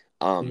impact.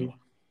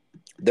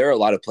 There are a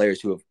lot of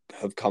players who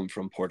have come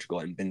from Portugal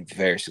and been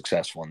very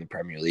successful in the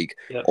Premier League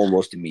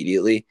almost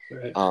immediately.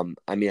 Right.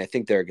 I mean, I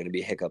think there are going to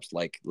be hiccups,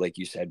 like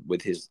you said,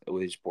 with his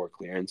poor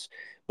clearance.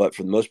 But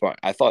for the most part,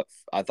 I thought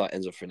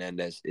Enzo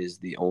Fernandez is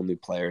the only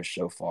player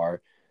so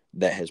far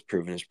that has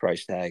proven his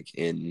price tag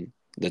in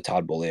the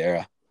Todd Boehly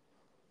era.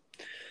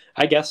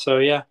 I guess so,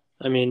 yeah.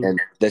 I mean,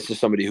 and this is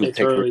somebody who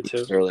picked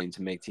Sterling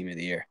to make Team of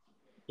the Year.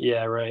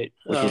 Yeah, right.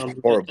 Which is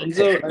horrible.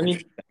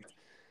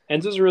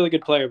 Enzo's a really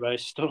good player, but I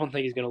still don't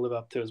think he's going to live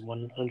up to his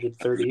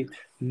 £130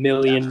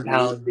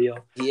 million deal.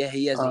 Yeah,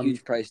 he has a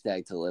huge price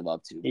tag to live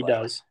up to. He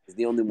does. He's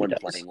the only one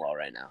playing well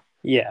right now.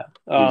 Yeah.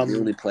 He's the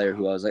only player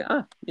who I was like,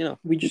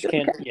 we just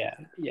can't. Yeah,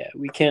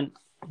 we can't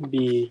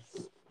blame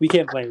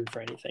him for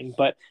anything.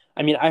 But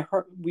I mean,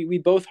 we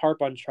both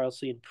harp on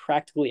Chelsea in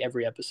practically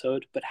every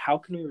episode. But how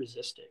can we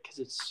resist it? Because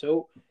it's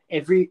so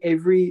every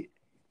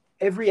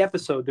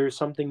episode there's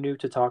something new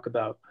to talk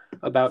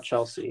about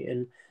Chelsea,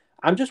 and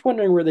I'm just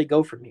wondering where they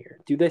go from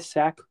here. Do they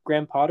sack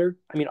Graham Potter?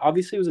 I mean,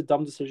 obviously it was a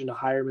dumb decision to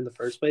hire him in the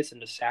first place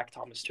and to sack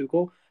Thomas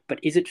Tuchel, but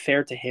is it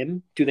fair to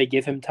him? Do they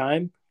give him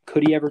time?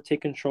 Could he ever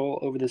take control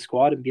over the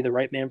squad and be the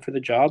right man for the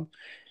job?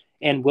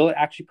 And will it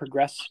actually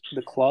progress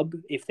the club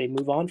if they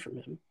move on from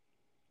him?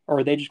 Or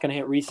are they just going to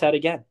hit reset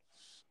again?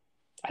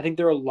 I think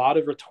there are a lot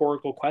of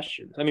rhetorical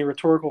questions. I mean,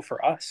 rhetorical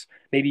for us.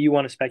 Maybe you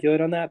want to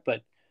speculate on that,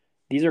 but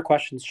these are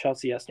questions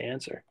Chelsea has to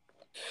answer.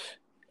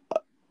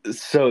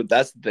 So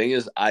that's the thing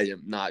is I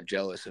am not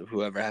jealous of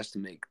whoever has to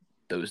make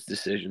those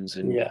decisions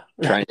and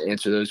trying to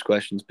answer those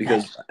questions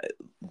because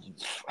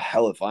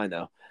hell if I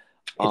know.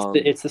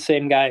 It's the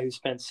same guy who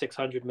spent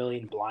 $600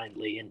 million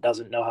blindly and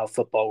doesn't know how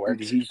football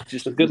works. He's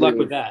just good luck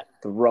with that.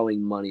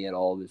 Throwing money at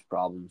all of his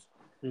problems.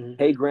 Mm-hmm.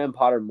 Pay Graham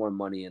Potter more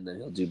money and then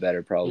he'll do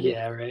better probably.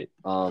 Yeah, right.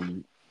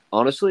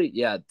 Honestly,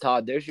 yeah,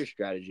 Todd, there's your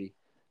strategy.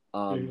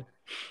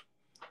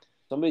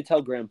 Somebody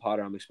tell Graham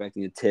Potter I'm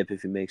expecting a tip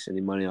if he makes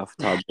any money off of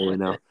Todd Boehly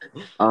now.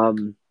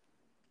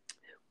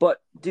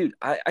 But dude,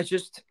 I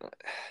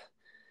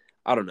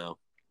don't know.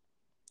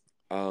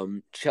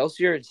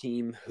 Chelsea are a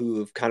team who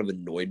have kind of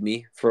annoyed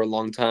me for a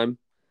long time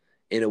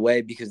in a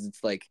way because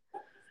it's like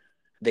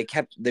they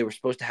were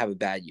supposed to have a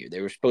bad year.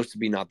 They were supposed to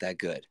be not that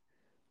good.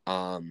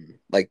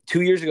 Like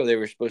 2 years ago, they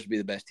were supposed to be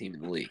the best team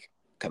in the league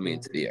coming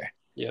into the year.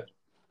 Yeah.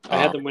 I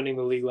had them winning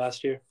the league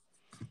last year.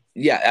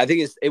 Yeah, I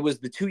think it was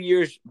the 2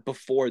 years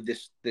before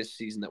this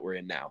season that we're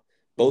in now.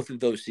 Both of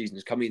those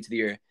seasons coming into the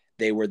year,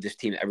 they were this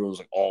team that everyone was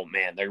like, oh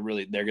man, they're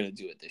going to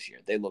do it this year.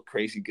 They look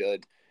crazy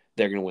good.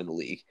 They're going to win the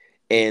league.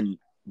 And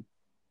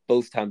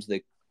both times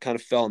they kind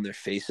of fell on their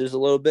faces a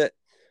little bit,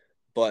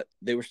 but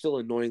they were still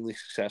annoyingly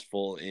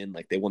successful in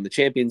like they won the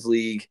Champions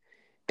League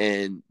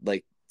and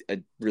like a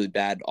really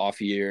bad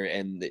off year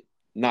and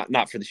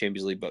not for the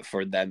Champions League, but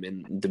for them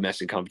in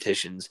domestic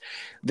competitions.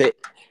 They're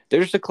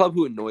just a club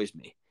who annoys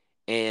me.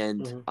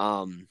 And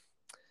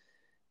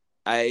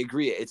I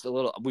agree. It's a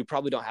little. We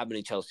probably don't have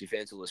many Chelsea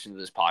fans who listen to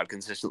this pod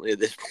consistently at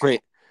this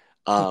point.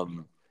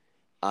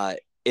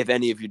 If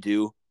any of you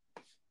do,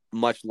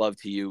 much love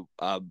to you.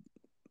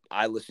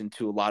 I listen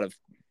to a lot of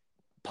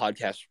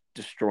podcasts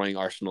destroying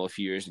Arsenal a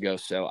few years ago.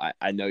 So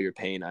I know your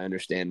pain. I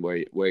understand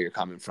where you're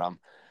coming from.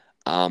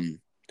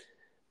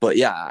 But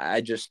yeah,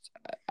 I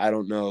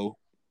don't know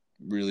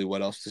really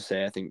what else to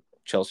say. I think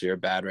Chelsea are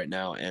bad right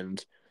now,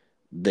 and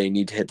they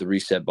need to hit the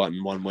reset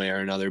button one way or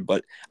another.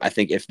 But I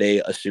think if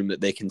they assume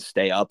that they can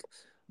stay up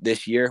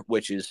this year,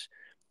 which is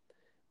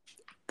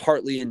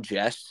partly in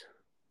jest,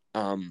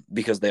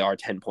 because they are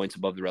 10 points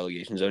above the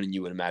relegation zone, and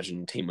you would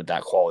imagine a team with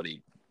that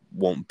quality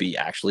won't be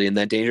actually in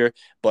that danger.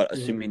 But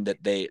assuming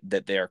that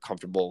they are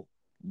comfortable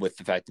with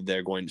the fact that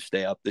they're going to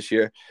stay up this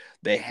year,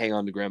 they hang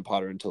on to Graham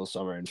Potter until the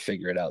summer and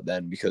figure it out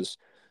then, because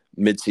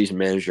mid-season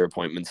manager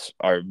appointments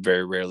are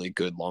very rarely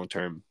good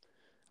long-term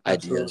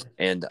ideas.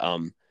 And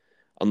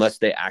unless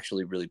they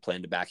actually really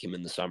plan to back him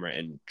in the summer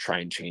and try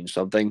and change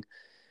something,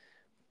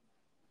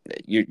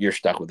 you're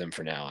stuck with him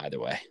for now either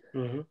way.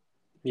 Mm-hmm.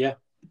 Yeah,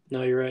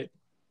 no, you're right.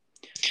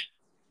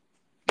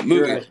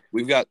 Moving on.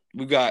 We've got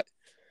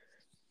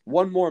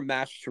one more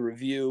match to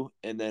review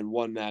and then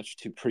one match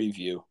to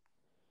preview.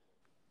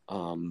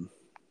 So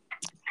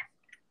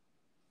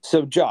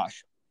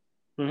Josh,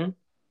 mm-hmm.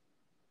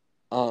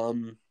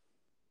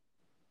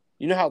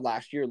 You know how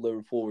last year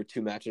Liverpool were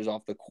 2 matches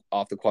off the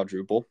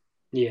quadruple?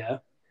 Yeah.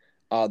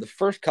 The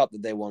first cup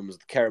that they won was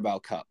the Carabao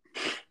Cup.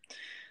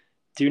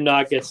 Do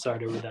not get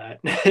started with that.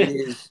 It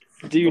is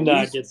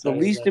the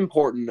least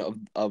important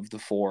of the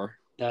 4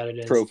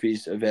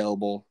 trophies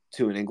available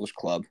to an English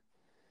club.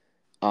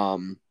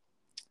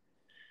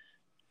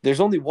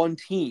 There's only one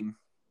team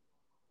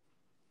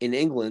in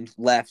England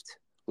left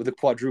with a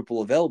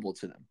quadruple available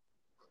to them.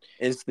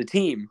 And it's the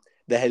team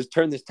that has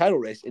turned this title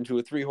race into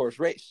a 3-horse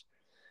race.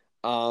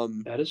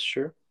 That is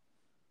true.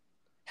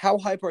 How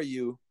hype are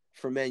you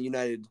for Man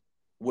United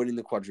winning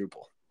the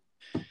quadruple?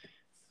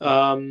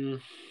 I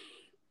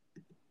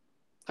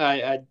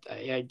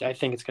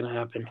think it's gonna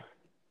happen.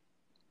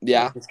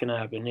 Yeah, it's gonna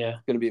happen. Yeah,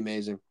 it's gonna be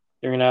amazing.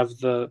 They're gonna have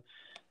the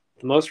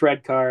most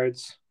red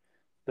cards,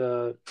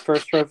 the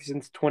first trophy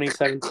since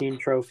 2017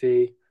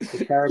 trophy,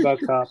 the Carabao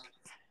Cup,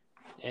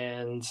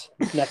 and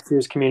next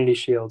year's Community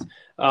Shield,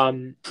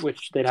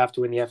 which they'd have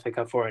to win the FA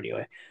Cup for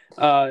anyway.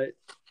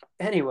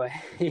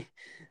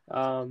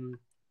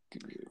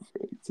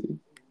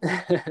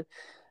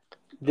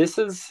 This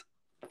was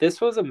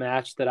a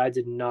match that I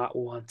did not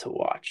want to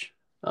watch.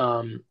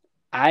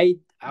 I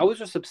was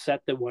just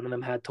upset that one of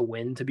them had to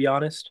win, to be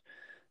honest.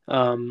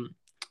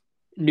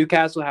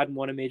 Newcastle hadn't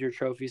won a major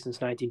trophy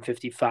since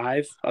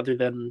 1955, other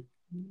than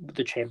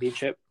the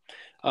championship.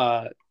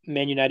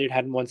 Man United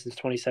hadn't won since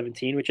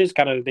 2017, which is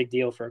kind of a big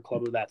deal for a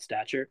club of that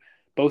stature.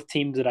 Both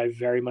teams that I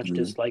very much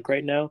dislike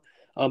right now.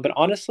 But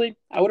honestly,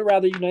 I would have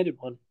rather United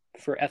won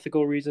for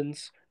ethical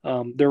reasons.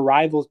 They're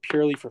rivals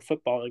purely for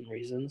footballing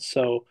reasons.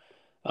 So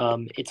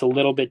it's a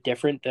little bit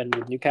different than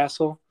with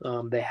Newcastle.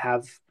 They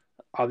have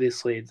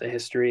obviously the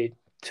history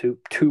to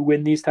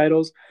win these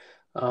titles.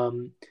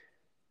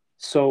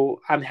 So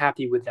I'm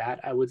happy with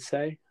that, I would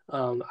say.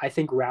 I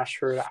think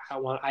Rashford,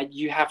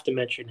 you have to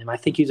mention him. I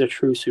think he's a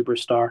true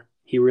superstar.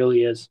 He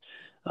really is.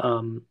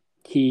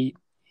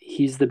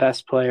 He's the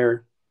best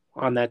player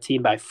on that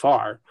team by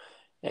far,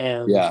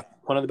 and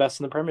one of the best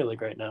in the Premier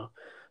League right now.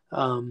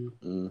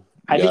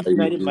 I think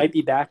United might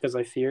be back as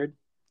I feared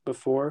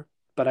before,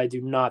 but I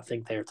do not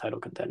think they are title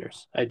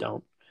contenders. I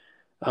don't.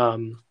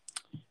 And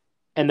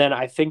then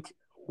I think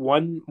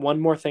one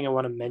more thing I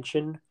want to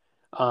mention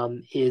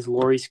is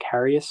Loris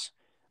Karius.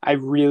 I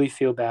really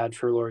feel bad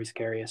for Loris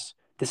Karius.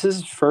 This is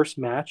his first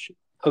match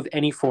of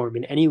any form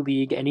in any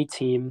league, any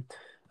team,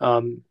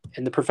 in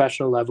the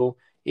professional level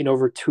in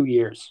over 2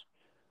 years.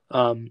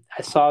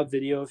 I saw a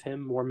video of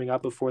him warming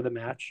up before the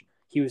match.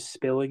 He was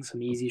spilling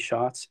some easy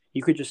shots.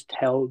 You could just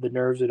tell the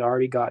nerves had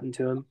already gotten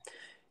to him.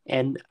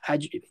 And I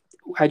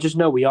just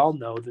know, we all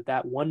know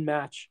that one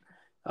match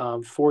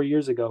 5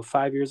 years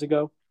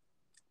ago,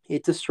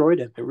 it destroyed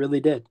him. It really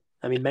did.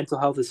 I mean, mental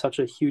health is such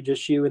a huge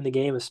issue in the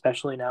game,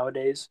 especially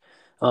nowadays.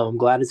 I'm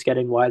glad it's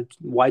getting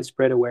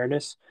widespread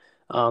awareness.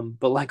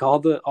 But like all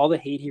the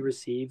hate he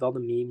received, all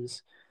the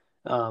memes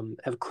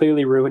have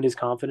clearly ruined his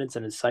confidence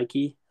and his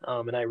psyche.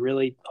 And I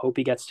really hope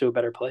he gets to a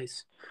better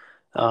place.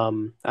 I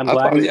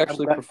thought he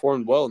actually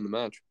performed well in the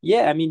match.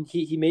 Yeah, I mean,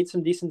 he made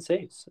some decent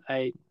saves.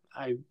 I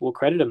will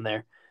credit him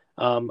there.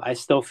 I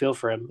still feel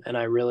for him, and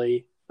I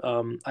really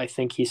I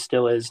think he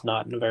still is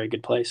not in a very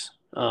good place.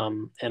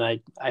 And I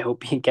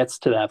hope he gets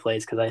to that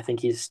place, because I think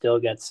he still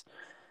gets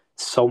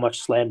so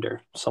much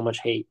slander, so much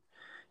hate.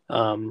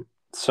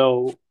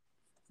 So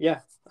yeah,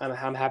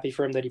 I'm happy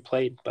for him that he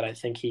played, but I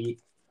think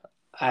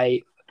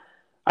I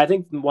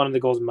think one of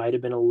the goals might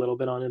have been a little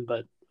bit on him,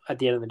 but at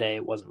the end of the day,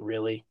 it wasn't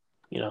really,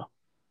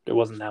 there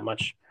wasn't that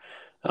much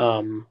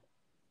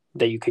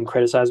that you can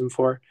criticize him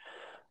for.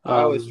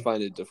 I always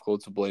find it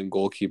difficult to blame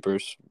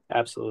goalkeepers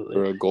absolutely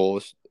for a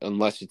goal,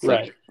 unless it's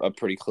like a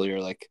pretty clear,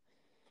 like,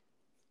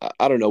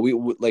 I don't know. We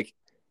like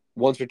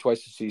once or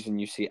twice a season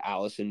you see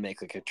Alisson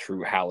make like a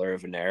true howler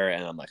of an error,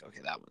 and I'm like, okay,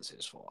 that one's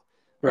his fault.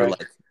 Right. Or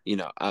like,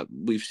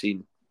 we've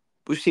seen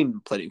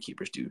plenty of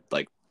keepers do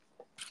like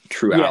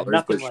true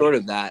howlers, but short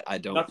of that, I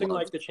don't. Nothing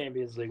like the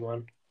Champions League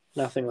one.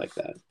 Nothing like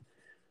that.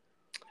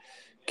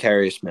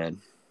 Karius,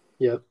 man.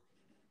 Yep.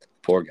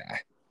 Poor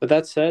guy. But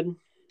that said,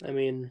 I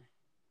mean,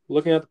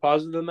 looking at the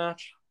positive of the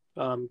match,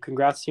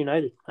 congrats to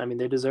United. I mean,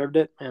 they deserved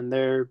it, and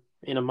they're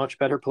in a much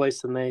better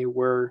place than they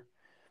were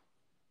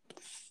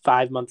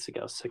 5 months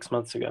ago, 6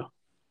 months ago.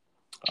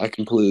 I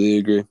completely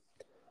agree.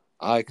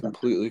 I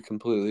completely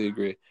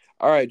agree.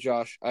 All right,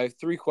 Josh, I have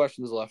 3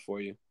 questions left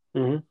for you.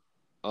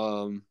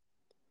 Mm-hmm.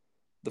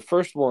 The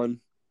first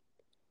one,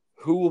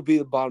 who will be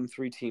the bottom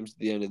 3 teams at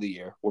the end of the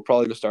year? We're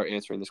probably going to start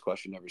answering this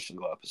question every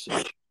single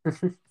episode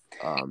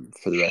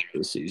for the rest of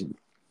the season.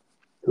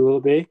 Who will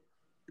it be?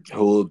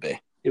 Who will it be?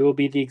 It will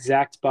be the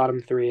exact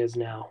bottom 3 as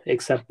now,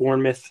 except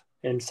Bournemouth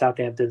and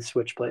Southampton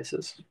switch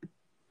places.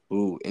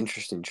 Ooh,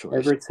 interesting choice.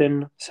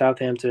 Everton,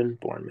 Southampton,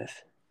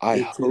 Bournemouth. I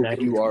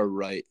hope you are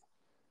right.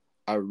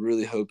 I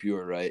really hope you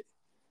are right.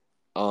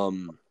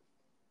 I've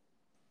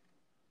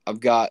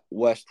got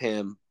West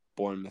Ham,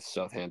 Bournemouth,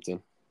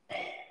 Southampton.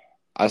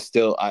 I've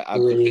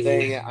been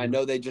saying it. I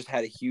know they just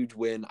had a huge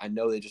win.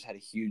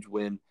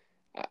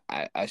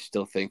 I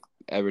still think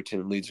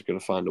Everton and Leeds are going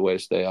to find a way to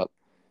stay up.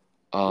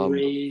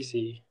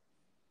 Crazy.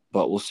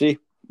 But we'll see.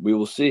 We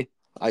will see.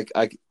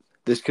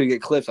 This could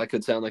get clips. I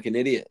could sound like an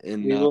idiot.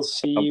 And we will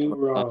see you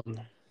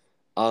wrong.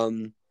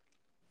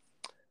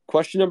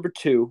 Question number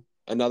 2.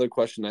 Another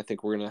question I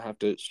think we're going to have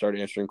to start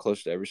answering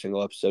close to every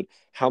single episode.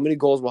 How many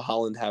goals will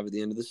Haaland have at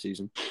the end of the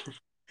season?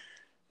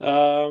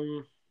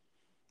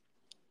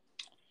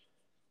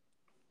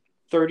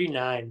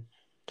 39.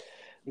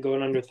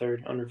 Going under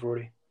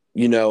 40.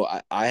 You know,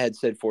 I had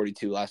said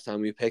 42 last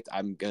time we picked.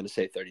 I'm going to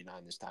say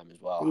 39 this time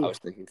as well. Ooh. I was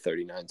thinking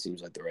 39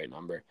 seems like the right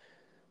number.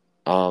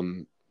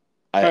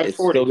 Right, it's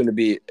still going to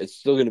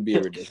be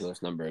a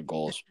ridiculous number of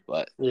goals,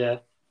 but yeah,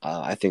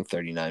 I think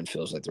 39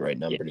 feels like the right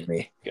number to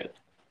me. Good.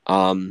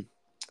 And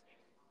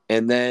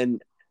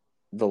then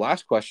the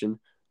last question: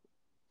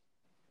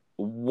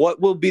 what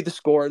will be the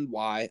score and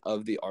why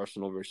of the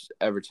Arsenal versus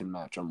Everton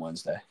match on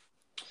Wednesday?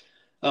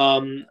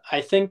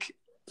 I think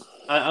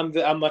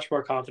I'm much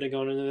more confident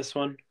going into this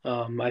one.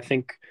 I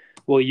think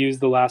we'll use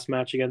the last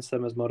match against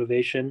them as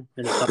motivation,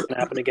 and it's not going to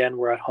happen again.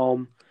 We're at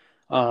home.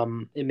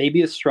 It may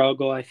be a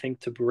struggle, I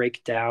think, to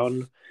break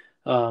down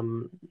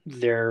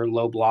their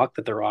low block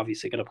that they're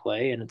obviously going to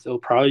play, and it'll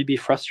probably be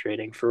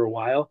frustrating for a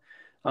while.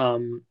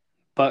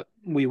 But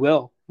we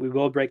will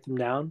break them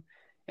down,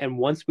 and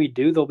once we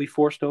do, they'll be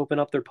forced to open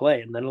up their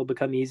play, and then it'll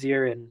become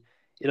easier, and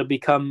it'll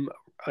become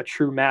a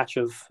true match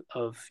of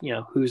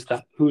who's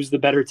the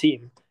better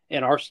team.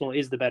 And Arsenal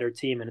is the better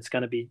team, and it's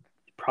going to be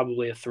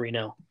probably a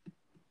 3-0.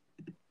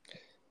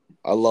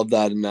 I love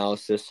that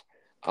analysis.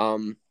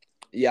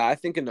 Yeah, I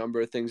think a number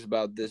of things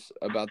about this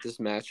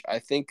match. I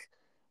think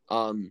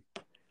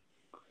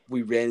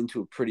we ran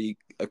into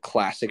a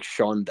classic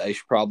Sean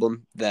Dyche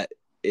problem that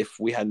if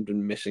we hadn't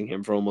been missing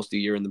him for almost a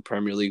year in the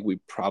Premier League, we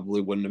probably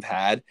wouldn't have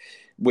had,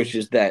 which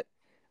is that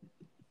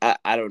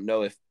I don't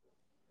know if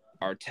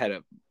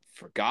Arteta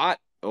forgot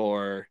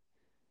or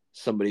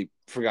somebody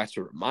forgot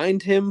to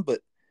remind him,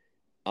 but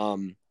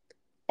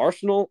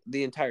Arsenal,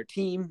 the entire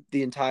team,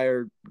 the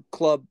entire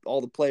club,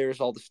 all the players,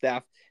 all the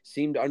staff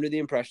seemed under the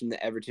impression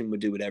that Everton would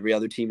do what every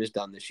other team has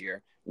done this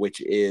year, which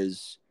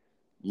is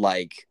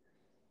like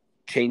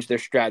change their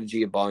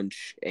strategy a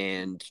bunch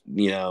and,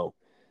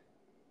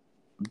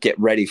 get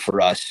ready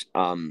for us.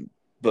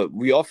 But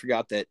we all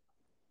forgot that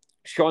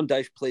Sean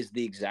Dyche plays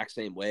the exact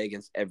same way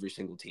against every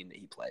single team that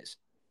he plays.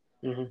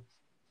 Mm-hmm.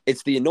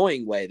 It's the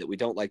annoying way that we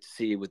don't like to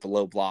see with the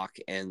low block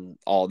and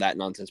all that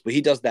nonsense. But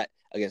he does that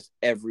against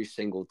every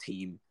single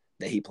team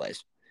that he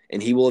plays.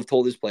 And he will have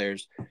told his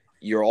players,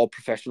 you're all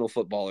professional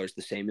footballers,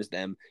 the same as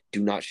them.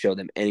 Do not show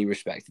them any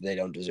respect that they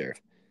don't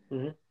deserve.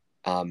 Mm-hmm.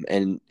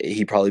 And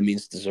he probably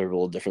means deserve a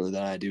little differently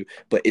than I do.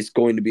 But it's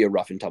going to be a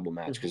rough and tumble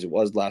match because it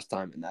was last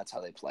time, and that's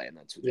how they play, and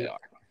that's who they are.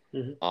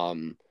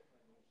 Mm-hmm.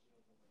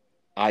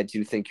 I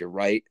do think you're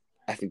right.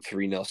 I think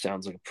 3-0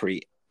 sounds like a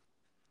pretty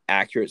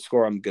accurate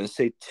score. I'm going to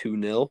say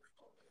 2-0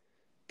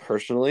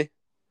 personally.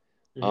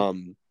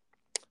 Mm-hmm.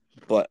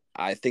 But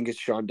I think it's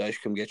Sean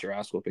Dyche come get your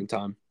ass whooping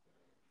time.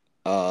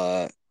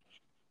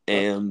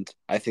 And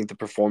I think the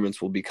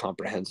performance will be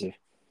comprehensive.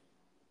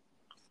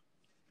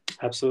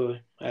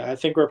 Absolutely. I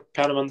think we're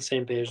kind of on the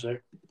same page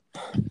there.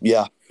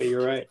 Yeah. But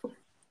you're right.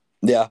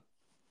 Yeah.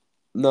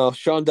 No,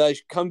 Sean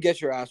Dyche, come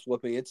get your ass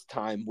whooping. It's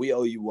time. We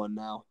owe you one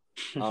now.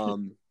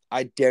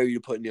 I dare you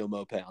to put Neil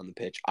Maupay on the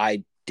pitch.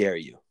 I dare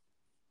you.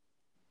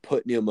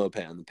 Put Neil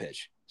Maupay on the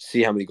pitch.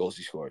 See how many goals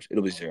he scores.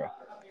 It'll be 0.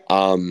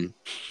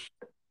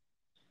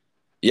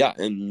 Yeah,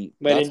 and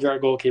might injure our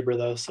goalkeeper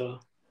though, so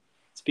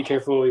let's be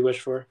careful what we wish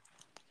for.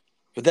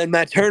 But then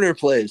Matt Turner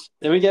plays.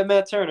 Then we get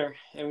Matt Turner,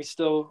 and we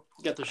still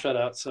get the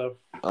shutout. So,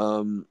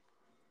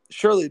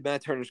 surely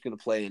Matt Turner's going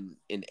to play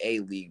in a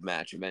league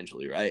match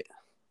eventually, right?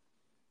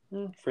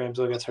 If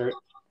Ramsdale gets hurt.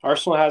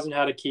 Arsenal hasn't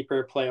had a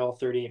keeper play all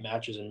 38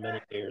 matches in many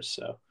years,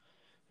 so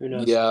who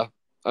knows? Yeah,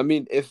 I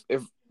mean, if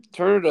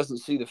Turner doesn't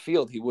see the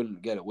field, he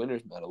wouldn't get a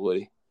winner's medal, would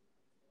he?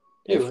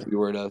 If we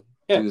were to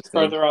do the it's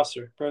part of the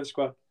roster, part of the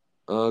squad.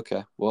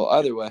 Okay, well,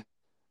 either way,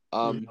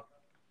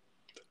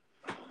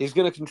 He's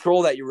going to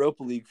control that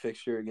Europa League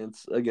fixture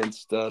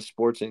against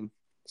Sporting.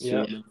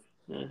 Yeah. Soon.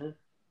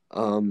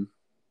 Mm-hmm.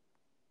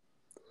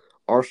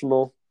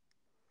 Arsenal.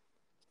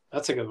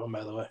 That's a good one,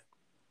 by the way.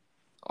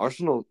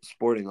 Arsenal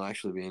Sporting will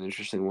actually be an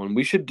interesting one.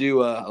 We should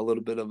do a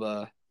little bit of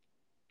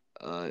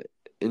an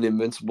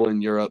Invincible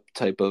in Europe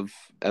type of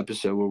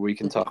episode where we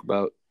can talk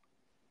about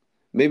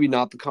maybe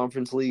not the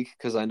Conference League,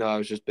 because I know I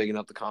was just bigging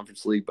up the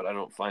Conference League, but I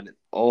don't find it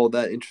all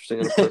that interesting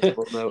on a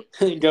personal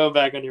note. Go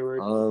back on your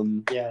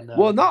word. Yeah, no.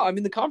 Well, no, I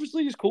mean, the Conference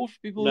League is cool for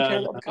people who care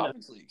about the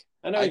Conference League.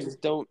 I just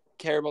don't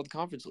care about the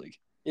Conference League.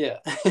 Yeah.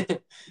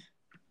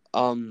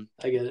 I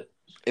get it.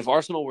 If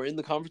Arsenal were in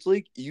the Conference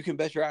League, you can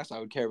bet your ass I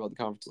would care about the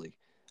Conference League.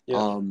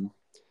 Yeah.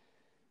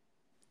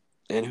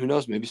 And who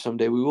knows, maybe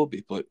someday we will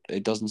be, but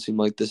it doesn't seem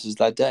like this is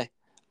that day.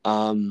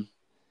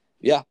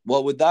 Yeah,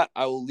 well, with that,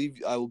 I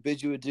will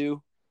bid you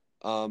adieu.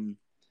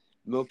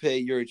 Mope,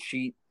 you're a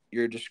cheat,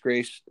 you're a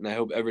disgrace, and I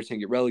hope Everton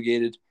get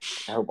relegated.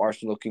 I hope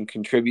Arsenal can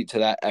contribute to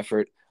that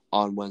effort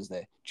on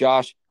Wednesday.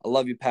 Josh, I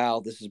love you,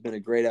 pal. This has been a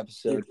great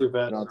episode,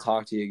 and I'll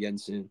talk to you again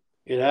soon.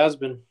 It has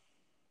been.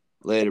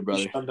 Later,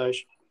 brother. Fuck Sean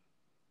Dyche.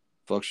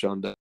 Fuck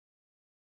Sean Dyche.